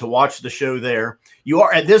to watch the show there. You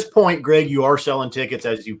are, at this point, Greg, you are selling tickets,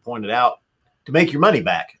 as you pointed out, to make your money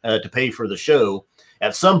back, to pay for the show.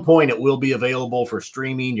 At some point, it will be available for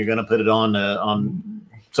streaming. You're going to put it on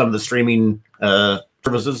some of the streaming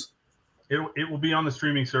services. It will be on the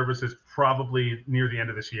streaming services probably near the end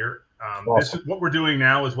of this year. Awesome. This is what we're doing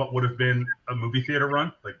now is what would have been a movie theater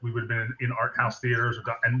run. Like we would have been in art house theaters,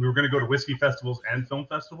 and we were going to go to whiskey festivals and film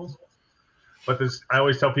festivals. But I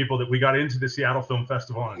always tell people that we got into the Seattle Film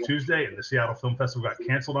Festival on a Tuesday, and the Seattle Film Festival got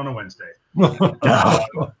canceled on a Wednesday. That's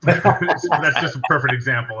just a perfect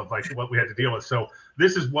example of like what we had to deal with. So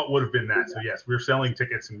this is what would have been that. So yes, we're selling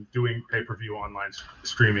tickets and doing pay-per-view online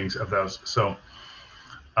streamings of those. So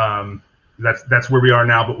that's where we are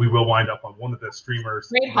now. But we will wind up on one of the streamers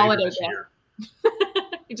Great holiday this year.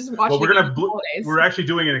 You just watch. Well, we're actually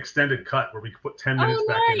doing an extended cut where we put 10 minutes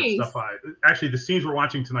back into stuff. Actually, the scenes we're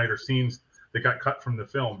watching tonight are scenes that got cut from the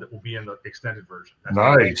film that will be in the extended version.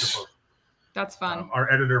 Nice. That's fun.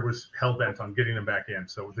 Our editor was hell-bent on getting them back in.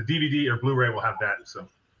 So the DVD or Blu-ray will have that. So.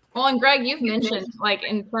 Well, and Greg, you've mentioned, like,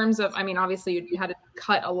 in terms of, I mean, obviously you had to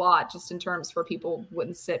cut a lot just in terms for people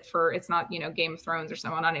wouldn't sit for, it's not, Game of Thrones or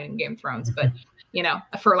someone, not even Game of Thrones, but,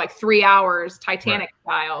 for like 3 hours, Titanic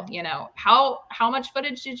style, how much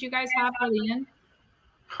footage did you guys have by the end?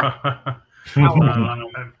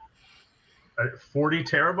 40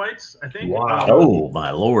 terabytes, I think. Wow. Oh,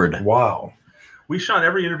 my Lord. Wow. We shot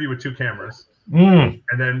every interview with 2 cameras. And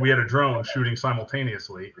then we had a drone shooting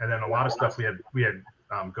simultaneously. And then a lot of stuff we had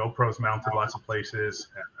GoPros mounted lots of places.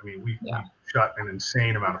 I mean, we shot an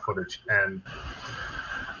insane amount of footage. And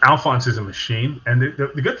Alphonse is a machine. And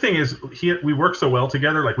the good thing is we work so well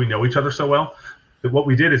together, like we know each other so well, that what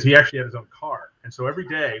we did is he actually had his own car. And so every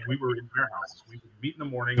day we were in warehouses. We would meet in the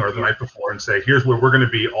morning or the night before and say, here's where we're going to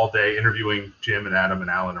be all day interviewing Jim and Adam and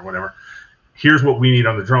Alan or whatever. Here's what we need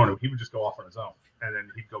on the drone. And he would just go off on his own. And then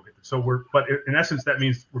he'd go get it. So but in essence, that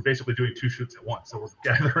means we're basically doing 2 shoots at once. So we're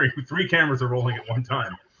gathering 3 cameras are rolling at one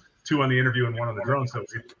time, 2 on the interview and 1 on the drone. So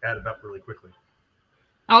it added up really quickly.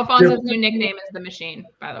 Alfonso's new nickname is the Machine,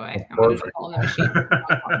 by the way. I'm going to call him the Machine.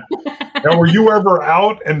 Now, were you ever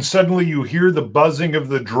out and suddenly you hear the buzzing of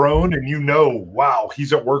the drone and you know, wow,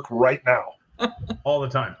 he's at work right now? All the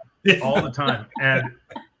time. All the time. And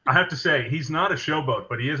I have to say, he's not a showboat,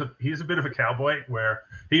 but he's a bit of a cowboy where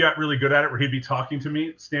he got really good at it, where he'd be talking to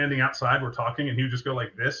me, standing outside, we're talking, and he would just go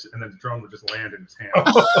like this, and then the drone would just land in his hand.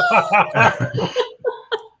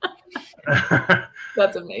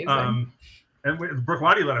 That's amazing. And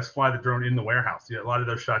Bruichladdich let us fly the drone in the warehouse. Yeah, a lot of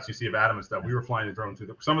those shots you see of Adam and stuff, we were flying the drone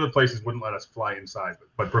through. Some of the places wouldn't let us fly inside,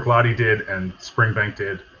 but Bruichladdich did, and Springbank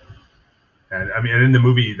did. And I mean, and in the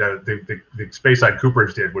movie, the Speyside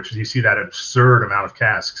Cooperage did, which you see that absurd amount of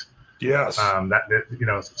casks. Yes.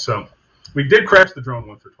 So we did crash the drone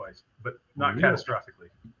once or twice, but not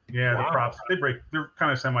catastrophically. Yeah, wow. The props, they're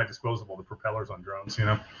kind of semi-disposable, the propellers on drones,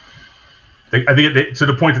 I think to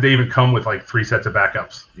the point that they even come with like 3 sets of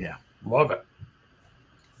backups. Yeah. Love it.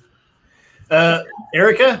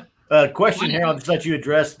 Erica, question here. I'll just let you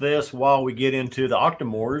address this while we get into the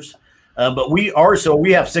Octomores. But we have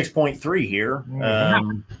 6.3 here.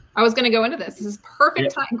 I was going to go into this. This is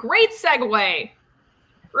perfect time. Great segue.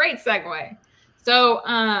 So,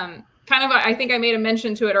 kind of, I think I made a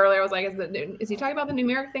mention to it earlier. I was like, is he talking about the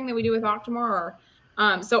numeric thing that we do with Octomore? Or,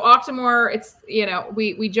 so Octomore, it's,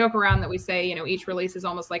 we joke around that we say, each release is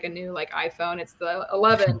almost like a new iPhone. It's the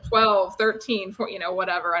 11, 12, 13, 14,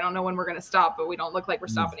 whatever. I don't know when we're going to stop, but we don't look like we're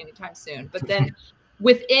stopping anytime soon. But then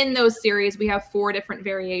within those series, we have 4 different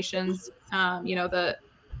variations. The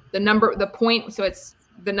number, the point. So it's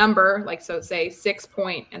the number, so say 6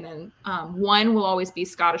 point, and then 1 will always be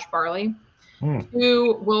Scottish barley.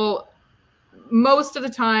 2 will most of the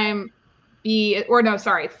time be,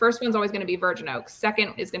 the first one's always going to be virgin oak.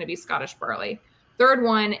 Second is going to be Scottish barley. Third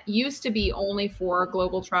one used to be only for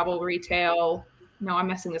global travel retail. No, I'm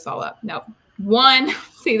messing this all up. No, 1.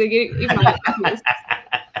 See, they get even confused.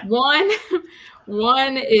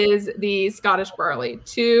 1 is the Scottish barley.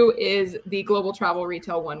 2 is the global travel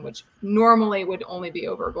retail one, which normally would only be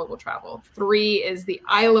over global travel. 3 is the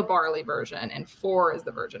Isla barley version, and 4 is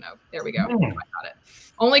the virgin oak. There we go. I got it.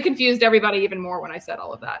 Only confused everybody even more when I said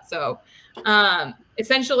all of that. So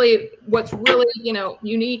essentially what's really,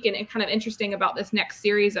 unique and kind of interesting about this next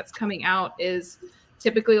series that's coming out is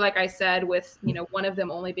typically, like I said, with, one of them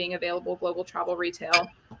only being available global travel retail.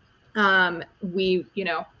 We,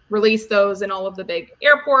 release those in all of the big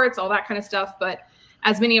airports, all that kind of stuff. But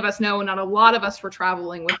as many of us know, not a lot of us were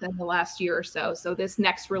traveling within the last year or so. So this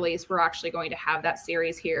next release, we're actually going to have that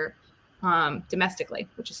series here domestically,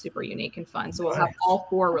 which is super unique and fun. So we'll have all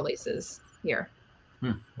 4 releases here.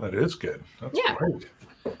 That is good. That's great.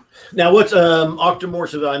 Now, what's Octomore?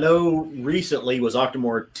 So I know recently was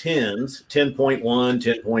Octomore 10s, 10.1,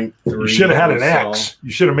 10.3. You should have had an X.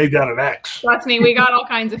 You should have made that an X. Trust me, we got all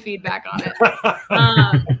kinds of feedback on it.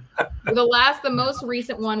 The most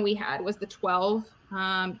recent one we had was the 12.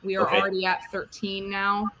 We are already at 13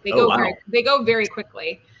 now. They go very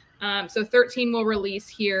quickly. So 13 will release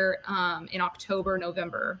here in October,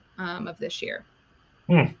 November of this year.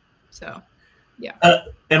 So, yeah.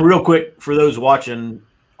 And real quick, for those watching,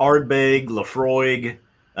 Ardbeg, Laphroaig,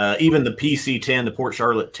 even the PC10, the Port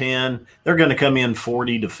Charlotte 10, they're going to come in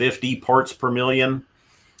 40 to 50 parts per million.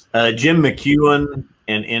 Jim McEwen,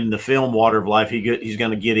 and in the film Water of Life, he's going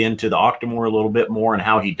to get into the Octomore a little bit more and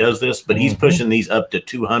how he does this, but he's pushing these up to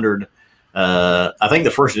 200. I think the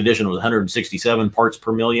first edition was 167 parts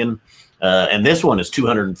per million, and this one is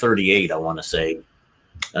 238, I want to say.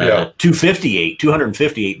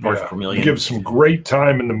 258 parts per million. He gives some great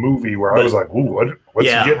time in the movie where I was like, ooh, what's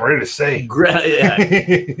he getting ready to say?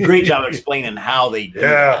 Great job explaining how they do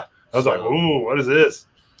that. I was like, ooh, what is this?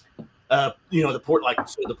 The Port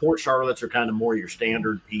Charlottes are kind of more your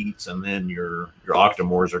standard Pete's, and then your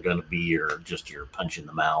Octomores are going to be your punch in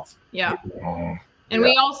the mouth. Yeah. And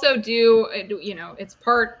we also do, it's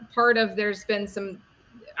part of, there's been some,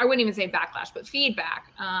 I wouldn't even say backlash, but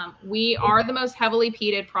feedback. We are the most heavily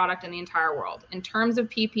peated product in the entire world. In terms of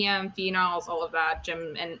ppm, phenols, all of that,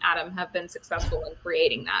 Jim and Adam have been successful in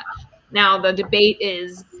creating that. Now the debate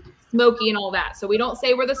is smoky and all that. So we don't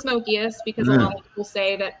say we're the smokiest because a lot of people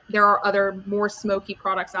say that there are other more smoky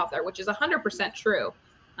products out there, which is 100% true.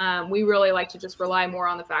 We really like to just rely more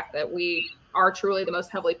on the fact that we are truly the most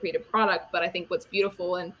heavily peated product. But I think what's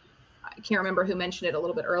beautiful, and I can't remember who mentioned it a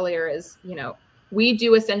little bit earlier, is, you know, we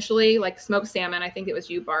do essentially like smoked salmon. I think it was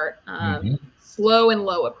you, Bart. Slow and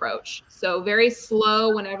low approach. So very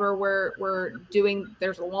slow whenever we're doing,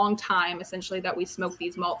 there's a long time essentially that we smoke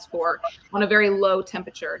these malts for on a very low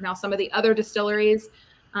temperature. Now, some of the other distilleries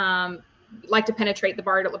like to penetrate the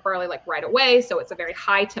barley like right away. So it's a very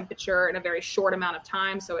high temperature in a very short amount of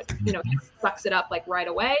time. So it, you know, sucks it up like right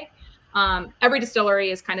away. Every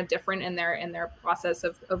distillery is kind of different in their process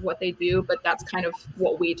of what they do, but that's kind of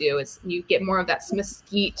what we do. Is you get more of that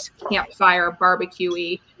mesquite, campfire,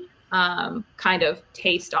 barbecue-y kind of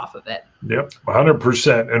taste off of it. Yep,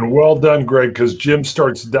 100%. And well done, Greg, because Jim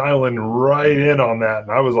starts dialing right in on that.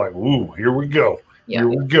 And I was like, ooh, here we go. Here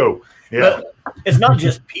we go. Yeah. But it's not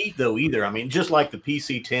just peat, though, either. I mean, just like the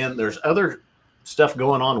PC10, there's other stuff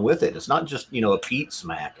going on with it. It's not just, you know, a peat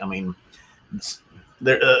smack. I mean,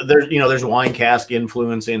 there's wine cask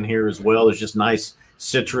influence in here as well. There's just nice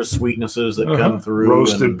citrus sweetnesses that come through.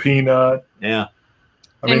 Roasted peanut. Yeah.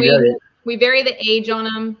 I mean, we vary the age on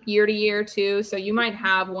them year to year too. So you might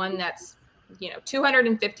have one that's, you know,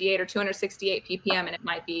 258 or 268 ppm, and it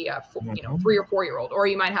might be a 3 or 4 year old, or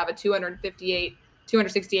you might have a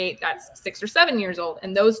 268 that's 6 or 7 years old,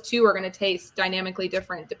 and those two are going to taste dynamically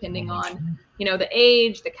different depending on, you know, the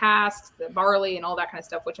age, the casks, the barley, and all that kind of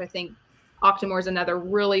stuff. Which I think Octomore is another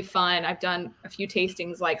really fun. I've done a few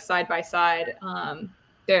tastings like side by side.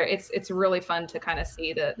 It's really fun to kind of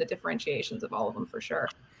see the differentiations of all of them for sure.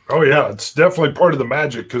 Oh yeah, it's definitely part of the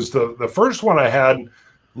magic, because the first one I had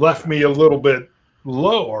left me a little bit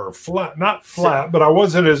low or flat, not flat, but I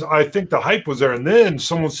wasn't as, I think the hype was there. And then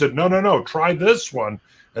someone said, no, try this one.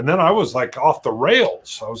 And then I was like off the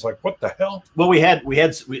rails. I was like, what the hell? Well, we had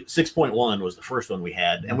 6.1 was the first one we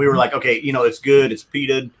had. And we were like, okay, you know, it's good. It's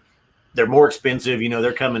peated. They're more expensive. You know,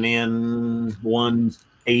 they're coming in $180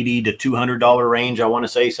 to $200 range. I want to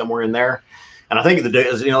say somewhere in there. And I think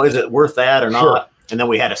is it worth that or not? And then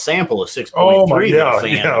we had a sample of 6.3. Oh my,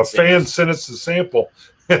 a fan sent us a sample.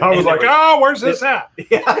 And I was like, where's this at?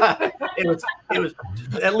 Yeah, it was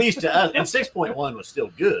at least to us. And 6.1 was still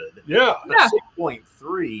good. Yeah.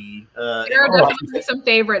 6.3. There are definitely some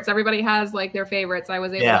favorites. Everybody has like their favorites. I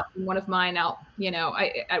was able to find one of mine out. You know,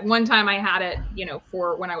 at one time I had it, you know,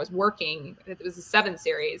 for when I was working. It was a 7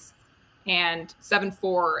 series. And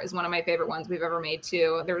 7.4 is one of my favorite ones we've ever made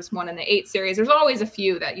too. There was one in the 8 series. There's always a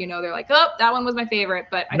few that, you know, they're like, oh, that one was my favorite.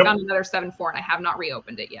 But I found another 7.4 and I have not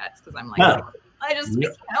reopened it yet because I'm like, I just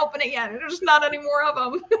can't open it yet. There's not any more of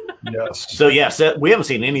them. Yes. So we haven't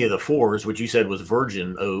seen any of the 4s, which you said was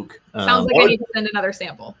virgin oak. Sounds like I need to send another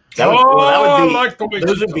sample.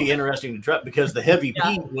 Those would be interesting to try, because the heavy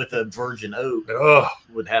peat with a virgin oak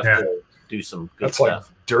would have to do some good stuff. Like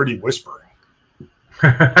dirty whispering.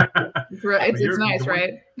 It's nice,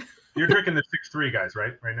 right? You're drinking the 6.3, guys,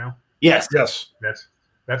 right now? Yes.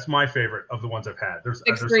 That's my favorite of the ones I've had. There's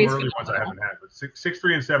some early ones I haven't had, but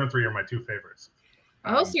 6.3 and 7.3 are my 2 favorites.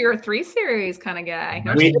 Oh, so you're a 3 series kind of guy.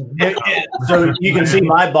 So you can see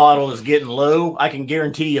my bottle is getting low. I can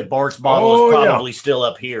guarantee you Bart's bottle is probably still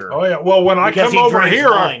up here. Oh yeah. Well, when I come over here,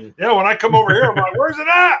 I'm like, where's it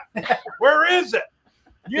at? Where is it?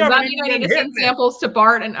 Does that mean I need to send samples to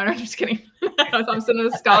Bart? And I'm just kidding. I'm sending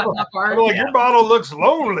to Scott, not Bart. I'm like, your bottle looks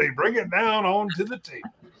lonely. Bring it down onto the table.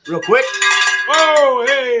 Real quick. Oh,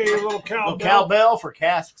 hey, a little cowbell for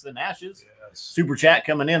Casks and Ashes. Yes. Super chat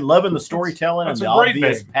coming in. Loving the storytelling and the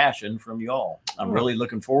obvious passion from y'all. I'm really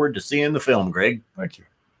looking forward to seeing the film, Greg. Thank you.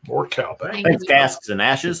 More cowbell. Thanks, Casks and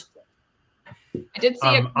Ashes. I did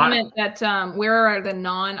see a comment that where are the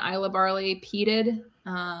non-Isla barley peated?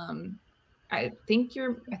 I think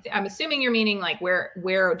I'm assuming you're meaning like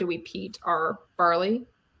where do we peat our barley?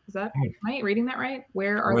 Is that, am I reading that right?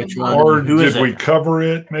 Where are or did we cover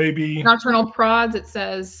it maybe? Nocturnal Prods, it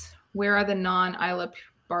says, where are the non-Isla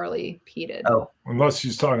barley peated? Oh, unless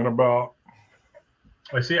he's talking about.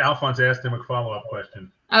 I see Alphonse asked him a follow-up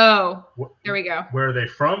question. Oh, there we go. Where are they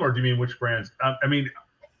from, or do you mean which brands?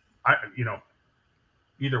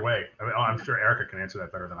 Either way. I'm sure Erica can answer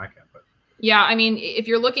that better than I can, but. Yeah, I mean, if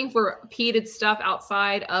you're looking for peated stuff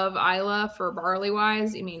outside of Isla for barley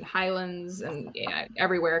wise, I mean, Highlands and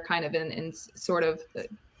everywhere kind of in sort of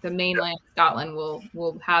the mainland Scotland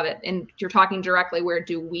will have it. And you're talking directly, where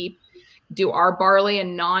do we do our barley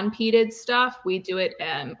and non-peated stuff? We do it,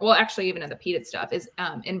 well, actually, even in the peated stuff is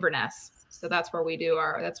Inverness. So that's where we do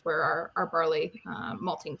that's where our barley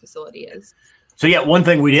malting facility is. So yeah, one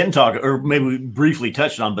thing we didn't talk, or maybe we briefly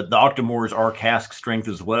touched on, but the Octomores are cask strength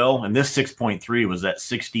as well. And this 6.3 was at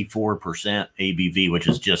 64% ABV, which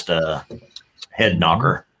is just a head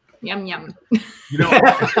knocker. Yum, yum. You know,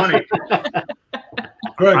 it's funny.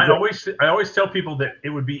 I always tell people that it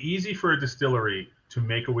would be easy for a distillery to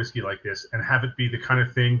make a whiskey like this and have it be the kind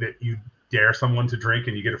of thing that you dare someone to drink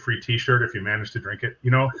and you get a free T-shirt if you manage to drink it, you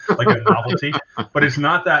know, like a novelty. But it's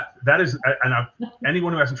not that. That is, and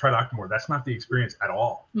anyone who hasn't tried Octomore, that's not the experience at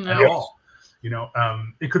all. No. At all. You know,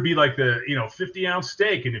 it could be like the 50-ounce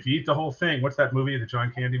steak, and if you eat the whole thing, what's that movie, the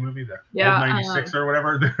John Candy movie, the Old 96 or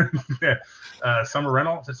whatever, Summer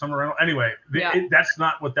Rental? Is it Summer Rental? Anyway, that's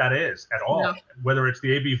not what that is at all. No. Whether it's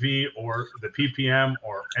the ABV or the ppm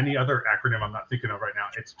or any other acronym I'm not thinking of right now,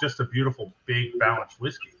 it's just a beautiful, big, balanced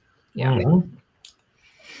whiskey. Yeah. Mm-hmm.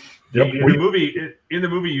 In the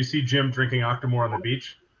movie, you see Jim drinking Octomore on the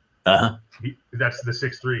beach. Uh-huh. That's the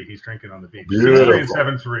 6.3 he's drinking on the beach. Beautiful. 6.3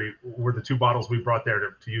 and 7.3 were the two bottles we brought there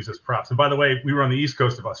to use as props. And by the way, we were on the east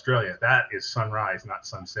coast of Australia. That is sunrise, not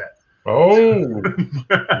sunset. Oh,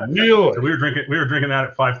 really? So we were drinking that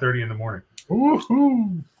at 5:30 in the morning.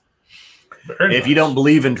 Woohoo! If you don't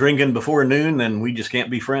believe in drinking before noon, then we just can't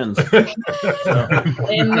be friends.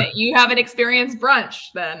 And you haven't experienced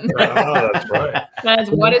brunch then. That's right. Because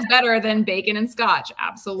what is better than bacon and scotch?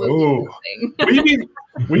 Absolutely nothing.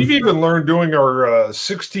 We've even learned doing our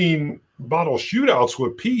 16-bottle shootouts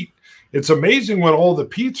with peat. It's amazing when all the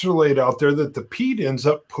peats are laid out there that the peat ends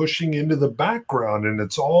up pushing into the background, and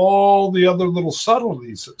it's all the other little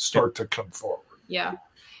subtleties that start to come forward. Yeah.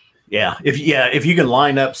 Yeah, if you can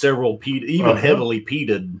line up several peat, even heavily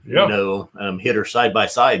peated, hitters side by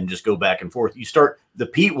side and just go back and forth, the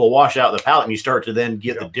peat will wash out the palate, and you start to then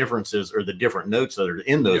get the differences or the different notes that are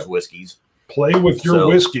in those whiskeys. Play with your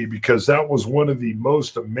whiskey, because that was one of the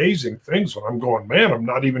most amazing things when I'm going, man, I'm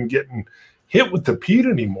not even getting hit with the peat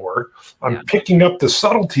anymore. I'm picking up the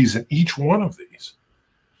subtleties in each one of these.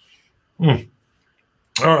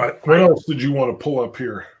 All right, what else did you want to pull up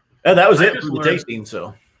here? That was it for the tasting.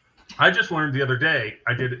 So I just learned the other day,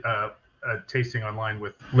 I did a tasting online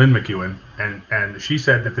with Lynn McEwen, and she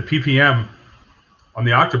said that the ppm on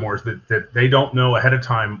the Octomores, that they don't know ahead of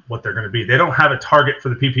time what they're going to be. They don't have a target for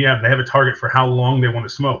the ppm. They have a target for how long they want to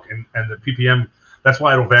smoke, and the ppm, that's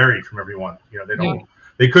why it'll vary from everyone. You know, they don't.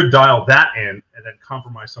 They could dial that in and then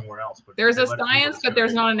compromise somewhere else. But there's a science, but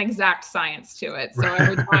there's not an exact science to it. So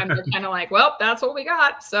every time they're kind of like, well, that's what we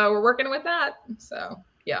got, so we're working with that. So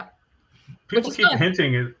yeah. People keep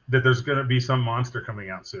hinting that there's going to be some monster coming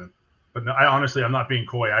out soon, but no, I'm not being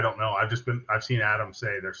coy. I don't know. I've seen Adam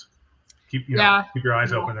say keep your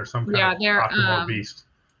eyes open. There's some kind of Octomore beast.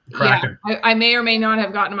 Kraken. Yeah, I may or may not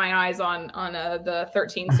have gotten my eyes on the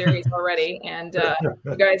 13 series already, and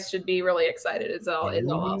you guys should be really excited. It's all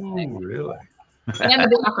really. And the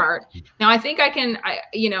black art. Now I think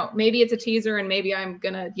maybe it's a teaser, and maybe I'm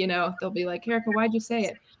gonna, they'll be like, Erica, why'd you say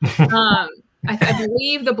it? I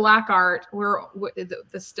believe the black art,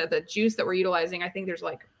 the juice that we're utilizing, I think there's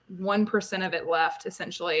like 1% of it left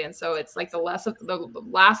essentially, and so it's like the last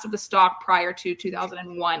of the stock prior to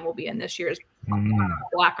 2001 will be in this year's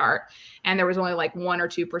black art, and there was only like 1 or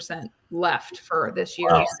 2% left for this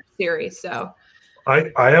year's series. So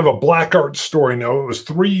I have a black art story now. It was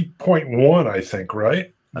 3.1, I think,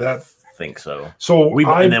 right? I think so. So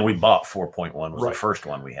and then we bought 4.1 was the first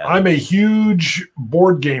one we had. I'm a huge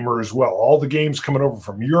board gamer as well. All the games coming over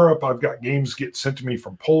from Europe. I've got games get sent to me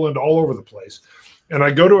from Poland, all over the place. And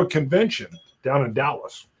I go to a convention down in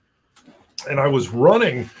Dallas, and I was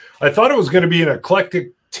running. I thought it was going to be an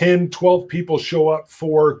eclectic 10, 12 people show up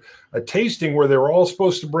for a tasting where they were all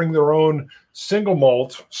supposed to bring their own single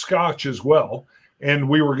malt scotch as well. And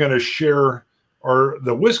we were going to share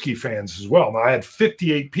the whiskey fans as well. Now, I had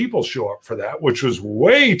 58 people show up for that, which was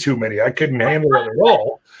way too many. I couldn't handle it at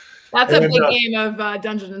all. That's a big game of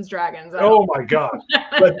Dungeons and Dragons. Oh my God!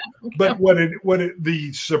 But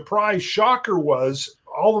the surprise shocker was,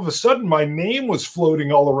 all of a sudden my name was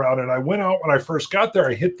floating all around, and I went out when I first got there.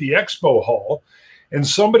 I hit the expo hall, and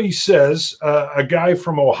somebody says, a guy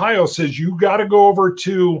from Ohio says, you got to go over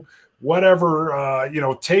to whatever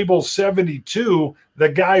table 72. The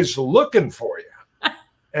guy's looking for you.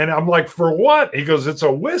 And I'm like, for what? He goes, it's a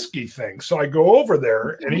whiskey thing. So I go over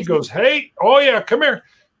there, and he goes, hey, oh yeah, come here.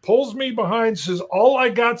 Pulls me behind, says, all I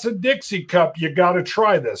got's a Dixie cup. You got to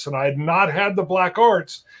try this. And I had not had the black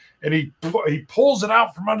arts. And he pulls it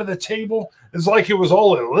out from under the table. It's like it was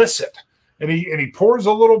all illicit. And he pours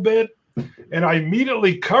a little bit, and I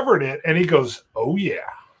immediately covered it. And he goes, oh yeah.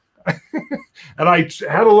 And I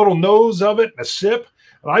had a little nose of it and a sip.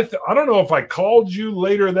 And I don't know if I called you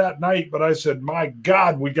later that night, but I said, my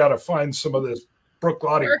God, we got to find some of this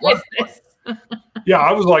Bruichladdich. Where is this? Yeah,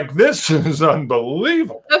 I was like, this is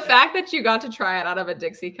unbelievable. The fact that you got to try it out of a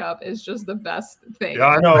Dixie cup is just the best thing. Yeah,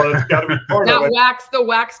 I know. That's got to be part of it. The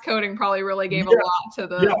wax coating probably really gave a lot to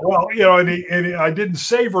the. Yeah, well, you know, and I didn't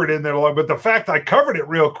savor it in there long, but the fact I covered it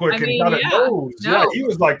real quick and got a nose. No. Yeah, he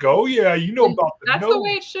was like, oh, yeah, you know about the That's nose. the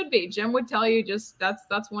way it should be. Jim would tell you just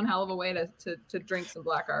that's one hell of a way to drink some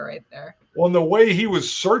black art right there. Well, and the way he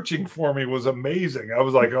was searching for me was amazing. I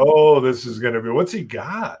was like, oh, this is going to be, what's he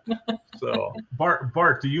got? So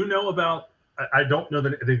Bart, do you know about, I don't know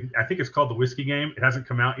that, I think it's called the Whiskey Game. It hasn't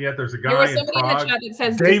come out yet. There's a guy there was in somebody Prague. in the chat that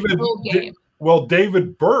says David game. Well,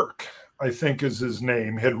 David Burke, I think is his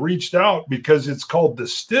name, had reached out because it's called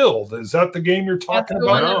Distilled. Is that the game you're talking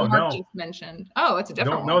about? One that Mark just mentioned. Oh, it's a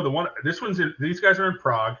different one. No, the one, this one's in, these guys are in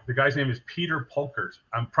Prague. The guy's name is Peter Pulkert.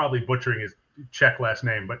 I'm probably butchering his Czech last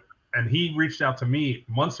name, and he reached out to me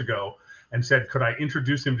months ago and said, could I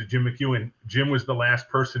introduce him to Jim McEwen? Jim was the last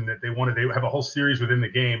person that they wanted. They have a whole series within the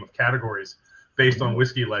game of categories based on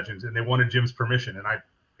whiskey legends, and they wanted Jim's permission. And I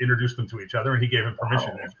introduced them to each other, and he gave him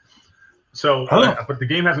permission. Wow. So, but the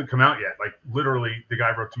game hasn't come out yet. Like, literally, the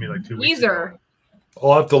guy wrote to me like 2 weeks ago.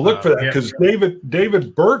 I'll have to look for that because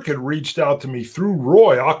David Burke had reached out to me through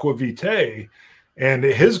Roy Aquavitae, and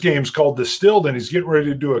his game's called Distilled, and he's getting ready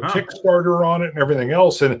to do a Kickstarter on it and everything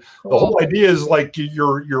else. And the whole idea is like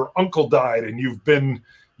your uncle died, and you've been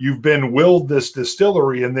willed this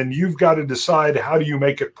distillery, and then you've got to decide how do you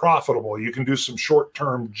make it profitable. You can do some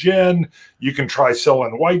short-term gin. You can try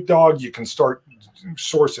selling White Dog. You can start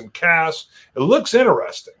sourcing cask. It looks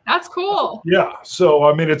interesting. That's cool. Yeah. So,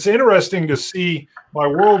 I mean, it's interesting to see my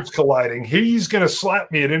worlds colliding. He's going to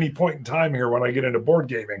slap me at any point in time here when I get into board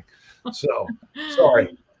gaming. So,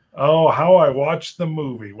 sorry. Oh, how I watched the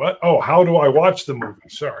movie. What? Oh, how do I watch the movie?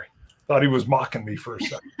 Sorry. Thought he was mocking me for a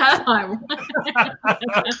second.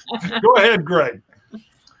 Go ahead, Greg.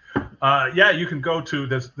 Yeah, you can go to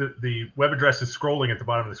this. The web address is scrolling at the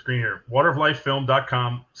bottom of the screen here.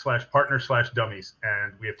 wateroflifefilm.com/partner/dummies.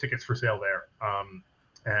 And we have tickets for sale there.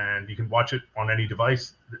 And you can watch it on any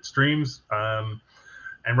device that streams.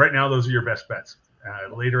 And right now, those are your best bets.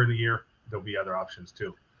 Later in the year, there'll be other options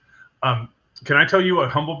too. Can I tell you a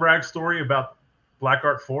humble brag story about Black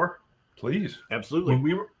Art 4? Please. Absolutely.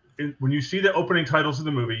 When you see the opening titles of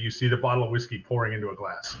the movie, you see the bottle of whiskey pouring into a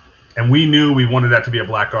glass. And we knew we wanted that to be a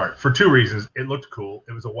Black Art for 2 reasons. It looked cool.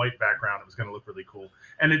 It was a white background. It was going to look really cool.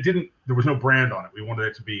 And there was no brand on it. We wanted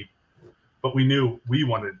it to be, but we knew we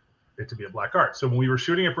wanted it to be a Black Art. So when we were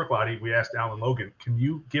shooting at Bruichladdich, we asked Alan Logan, can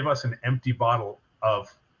you give us an empty bottle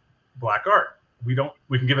of Black Art? We can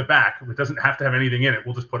give it back. It doesn't have to have anything in it.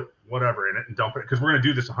 We'll just put whatever in it and dump it because we're going to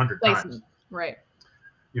do this 100 times. Right.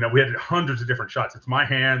 You know, we had hundreds of different shots. It's my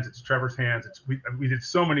hands. It's Trevor's hands. We did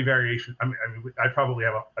so many variations. I mean, I probably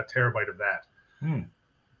have a terabyte of that. And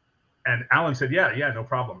Alan said, yeah, no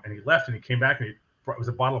problem. And he left and he came back and it was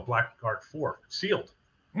a bottle of Black Art 4 sealed.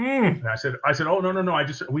 And I said, oh, no.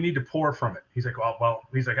 We need to pour from it. He's like, well,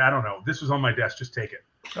 he's like, I don't know. This was on my desk. Just take it.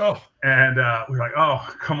 Oh. And we're like, oh,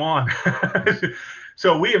 come on.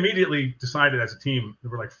 So we immediately decided as a team, there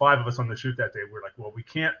were like 5 of us on the shoot that day. We're like, well, we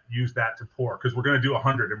can't use that to pour because we're going to do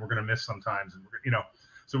 100 and we're going to miss sometimes. And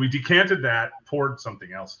so we decanted that, poured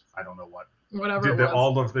something else. I don't know what. Whatever did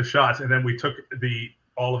all of the shots. And then we took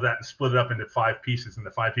all of that and split it up into 5 pieces. And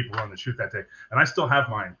the 5 people were on the shoot that day. And I still have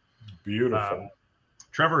mine. Beautiful.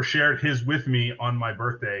 Trevor shared his with me on my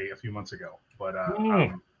birthday a few months ago. But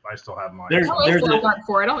I still have mine. There's Black Art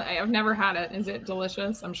 4. I've never had it. Is it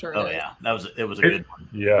delicious? I'm sure. Yeah, it was a good one.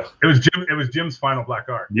 Yeah, it was Jim's final Black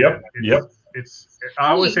Art. Yep. I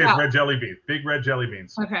always say it's red jelly beans, big red jelly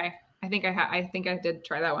beans. Okay, I think I did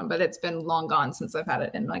try that one, but it's been long gone since I've had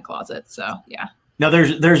it in my closet. So yeah. Now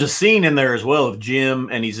there's a scene in there as well of Jim,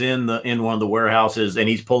 and he's in one of the warehouses, and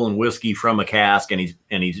he's pulling whiskey from a cask, and he's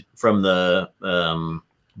from the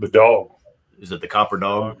dog. Is it the Copper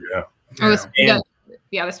Dog? Yeah. The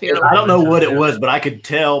spear. I don't know what it was, but I could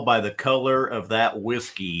tell by the color of that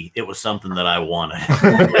whiskey, it was something that I wanted.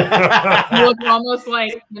 It looked almost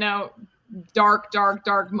like, dark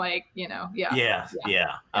Mike, Yeah.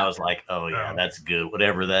 I was like, oh yeah, that's good.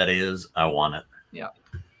 Whatever that is, I want it. Yeah.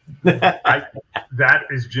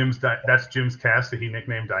 That's Jim's cask that he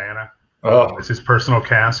nicknamed Diana. Oh, it's his personal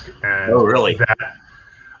cask. And oh, really? That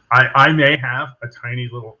I may have a tiny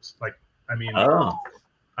little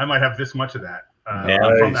I might have this much of that.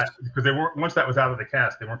 From that, because they weren't, once that was out of the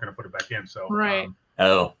cast, they weren't going to put it back in. So right.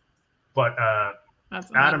 But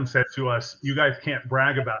Adam said to us, "You guys can't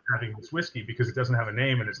brag about having this whiskey because it doesn't have a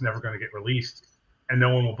name and it's never going to get released, and no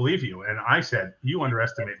one will believe you." And I said, "You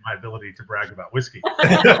underestimate my ability to brag about whiskey. No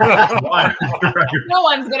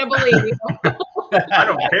one's going to believe you." I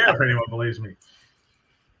don't care if anyone believes me.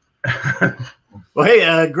 Well,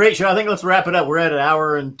 hey, great show. I think let's wrap it up. We're at 1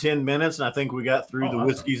 hour and 10 minutes, and I think we got through the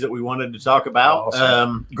whiskeys that we wanted to talk about.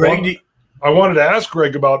 Awesome. Greg, I wanted to ask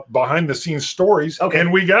Greg about behind-the-scenes stories,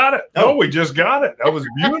 and we got it. No, we just got it. That was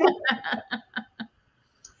beautiful.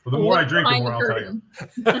 Well, the more I drink, the more I'll tell you.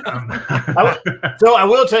 So I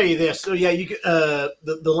will tell you this. So yeah, you can,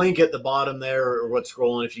 the link at the bottom there, or what's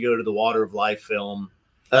scrolling, if you go to the Water of Life film,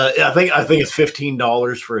 I think it's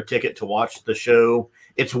 $15 for a ticket to watch the show.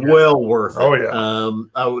 It's well worth it. Oh yeah.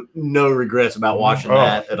 I would no regrets about watching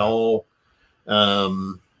that at all.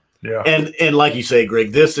 Yeah. And like you say,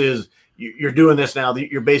 Greg, this is you're doing this now.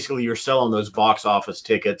 You're selling those box office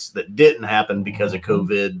tickets that didn't happen because of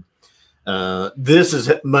COVID. This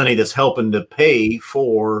is money that's helping to pay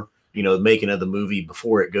for, the making of the movie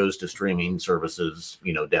before it goes to streaming services,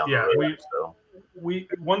 down the road. We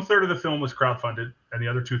 1/3 of the film was crowdfunded, and the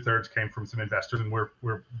other 2/3 came from some investors, and we're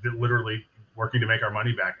literally working to make our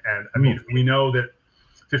money back. And I mean, we know that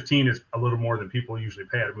 15 is a little more than people usually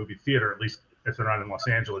pay at a movie theater, at least if they're not in Los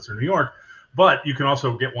Angeles or New York. But you can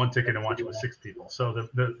also get one ticket and watch it with 6 people. So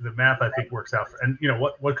the math, I think, works out. And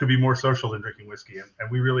what could be more social than drinking whiskey?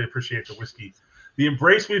 And we really appreciate the whiskey, the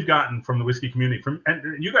embrace we've gotten from the whiskey community.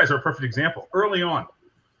 And you guys are a perfect example. Early on,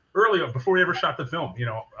 before we ever shot the film,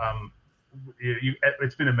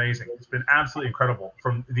 it's been amazing. It's been absolutely incredible,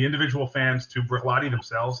 from the individual fans to Bruichladdich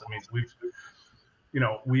themselves. I mean,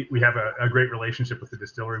 we have a great relationship with the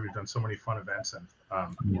distillery. We've done so many fun events, and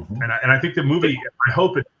I think the movie, I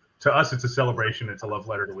hope to us, it's a celebration. It's a love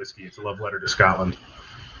letter to whiskey. It's a love letter to Scotland.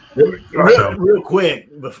 Real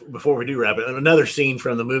quick, before we do wrap it, another scene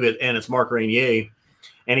from the movie, and it's Mark Rainier,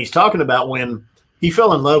 and he's talking about when he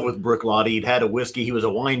fell in love with Bruichladdich. He'd had a whiskey. He was a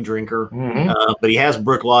wine drinker, but he has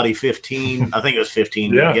Bruichladdich 15. I think it was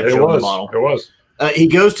 15. Yeah, it was. It was. He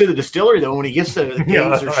goes to the distillery, though. When he gets there, the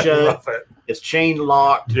gates are shut. It's chain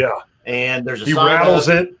locked. Yeah. And there's a sign rattles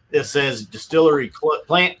it. It says distillery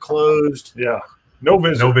plant closed. Yeah. No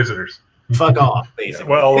visitors. No visitors. Fuck off, basically.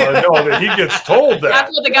 Well, no, he gets told that.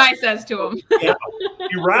 That's what the guy says to him. Yeah.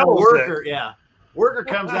 He rattles worker, it. Yeah. Worker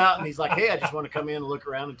comes out and he's like, "Hey, I just want to come in and look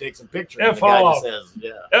around and take some pictures." F the guy off. just says,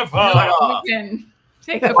 "Yeah, F off."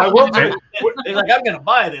 Take I will take. He's like, "I'm going to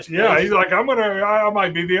buy this." Yeah, he's like, I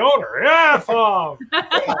might be the owner. Yeah, F off.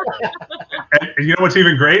 And you know what's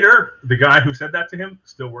even greater? The guy who said that to him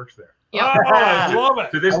still works there. Yeah. Oh, I love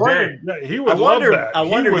it. To this day. He would love that. I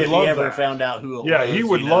wonder if he ever that. found out who it was. Yeah, he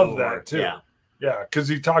would love that too. Yeah. Yeah, because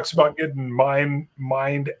he talks about getting mind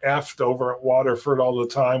effed over at Waterford all the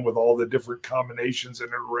time with all the different combinations and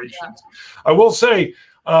iterations. Yeah. I will say,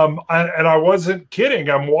 I wasn't kidding.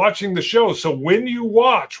 I'm watching the show. So when you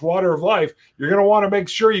watch Water of Life, you're going to want to make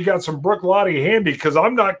sure you got some Bruichladdich handy, because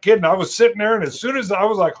I'm not kidding. I was sitting there, and as soon as I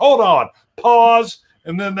was like, hold on, pause.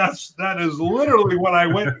 And then that is literally when I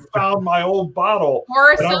went and found my old bottle.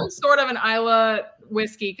 Or some sort of an Isla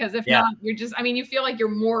whiskey, because if not, you're just, you feel like you're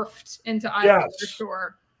morphed into Isla for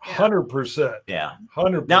sure. 100%. Yeah.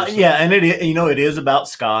 100%. Now, and it is about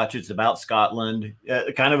Scotch. It's about Scotland.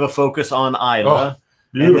 Kind of a focus on Isla.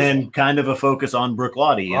 And then kind of a focus on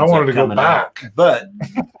Bruichladdich. I wanted to go back. But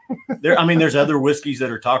there's other whiskeys that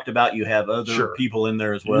are talked about. You have other people in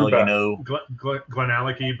there as well,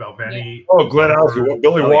 Glenallachie, Balvenie. Oh, Glenallachie, what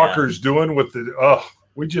Billy Walker's doing with the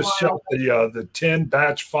we just shot the 10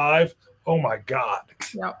 batch 5. Oh my God.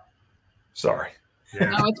 Yep. Sorry.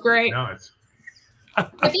 Yeah. No, it's great. No, it's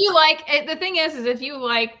if you like it, the thing is if you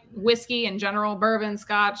like whiskey in general, bourbon,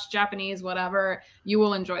 Scotch, Japanese, whatever, you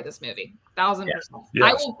will enjoy this movie. 1000%. Yes.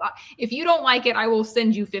 I will. If you don't like it, I will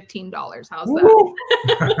send you $15. How's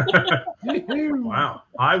that? Wow.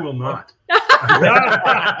 I will not.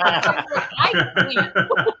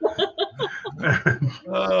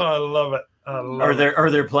 Oh, I love it. Are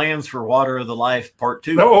there plans for Water of the Life Part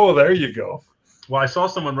 2? Oh, there you go. Well, I saw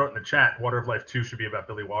someone wrote in the chat, Water of Life 2 should be about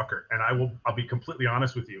Billy Walker. And I'll be completely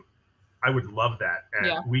honest with you. I would love that.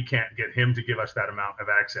 And we can't get him to give us that amount of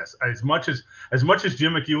access. As much as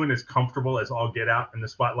Jim McEwen is comfortable as all get out in the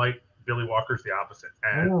spotlight, Billy Walker's the opposite.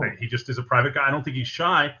 And he just is a private guy. I don't think he's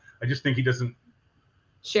shy. I just think he doesn't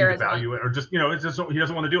share his value it, or just, he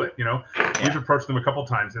doesn't want to do it. We've approached them a couple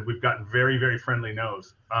times and we've gotten very, very friendly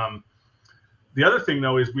no's. The other thing,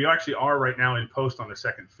 though, is we actually are right now in post on the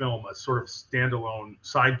second film, a sort of standalone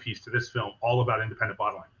side piece to this film, all about independent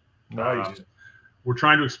bottling. Nice. We're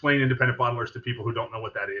trying to explain independent bottlers to people who don't know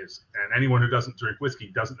what that is. And anyone who doesn't drink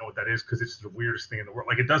whiskey doesn't know what that is, because it's the weirdest thing in the world.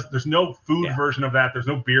 There's no food version of that. There's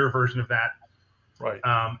no beer version of that. Right.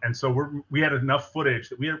 And so we had enough footage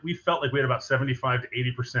that we felt like we had about 75 to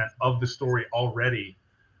 80% of the story already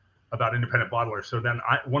about independent bottlers. So then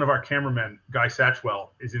one of our cameramen, Guy Satchwell,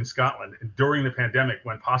 is in Scotland, and during the pandemic,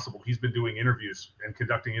 when possible, he's been doing interviews and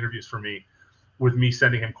conducting interviews for me, with me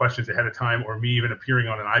sending him questions ahead of time, or me even appearing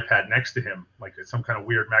on an iPad next to him, like some kind of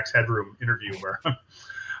weird Max Headroom interview where.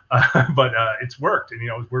 But it's worked, and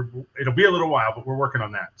it'll be a little while, but we're working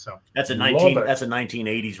on that. So that's a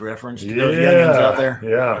 1980s reference to those youngins out there.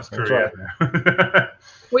 Yeah, that's true. Right.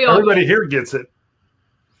 Everybody here gets it.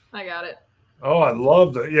 I got it. Oh, I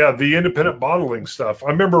love the independent bottling stuff. I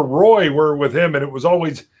remember Roy were with him, and it was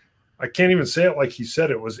always, I can't even say it like he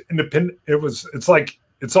said it was independent. It's like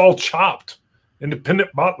it's all chopped. Independent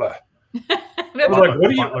bottler. I was like,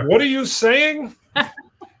 what are you saying?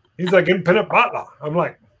 He's like, independent bottler. I'm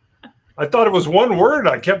like, I thought it was one word.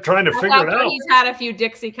 I kept trying to figure it out. He's had a few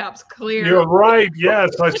Dixie cups, clear. You're right.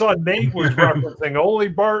 Yes, I saw Nate was referencing only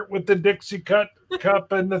Bart with the Dixie cup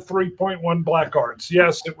and the 3.1 Black Arts.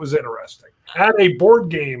 Yes, it was interesting at a board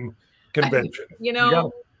game convention.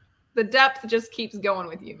 The depth just keeps going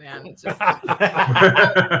with you, man. It's just you're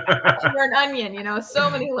an onion, so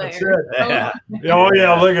many layers. Yeah. Oh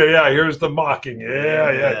yeah, look at here's the mocking.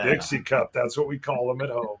 Yeah, Dixie cup. That's what we call them at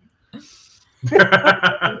home.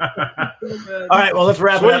 All right, well, let's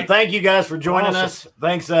wrap it up. Thank you guys for joining us.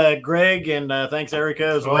 Thanks, Greg, and thanks, Erica,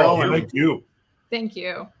 as well. Thank you. Thank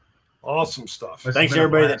you. Awesome stuff. Thanks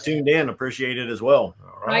everybody that tuned in. Appreciate it as well.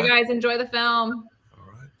 All right. Bye, guys. Enjoy the film.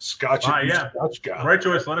 Scotch. Scotch guy. Right,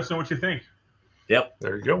 Joyce. Let us know what you think. Yep.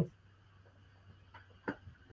 There you go.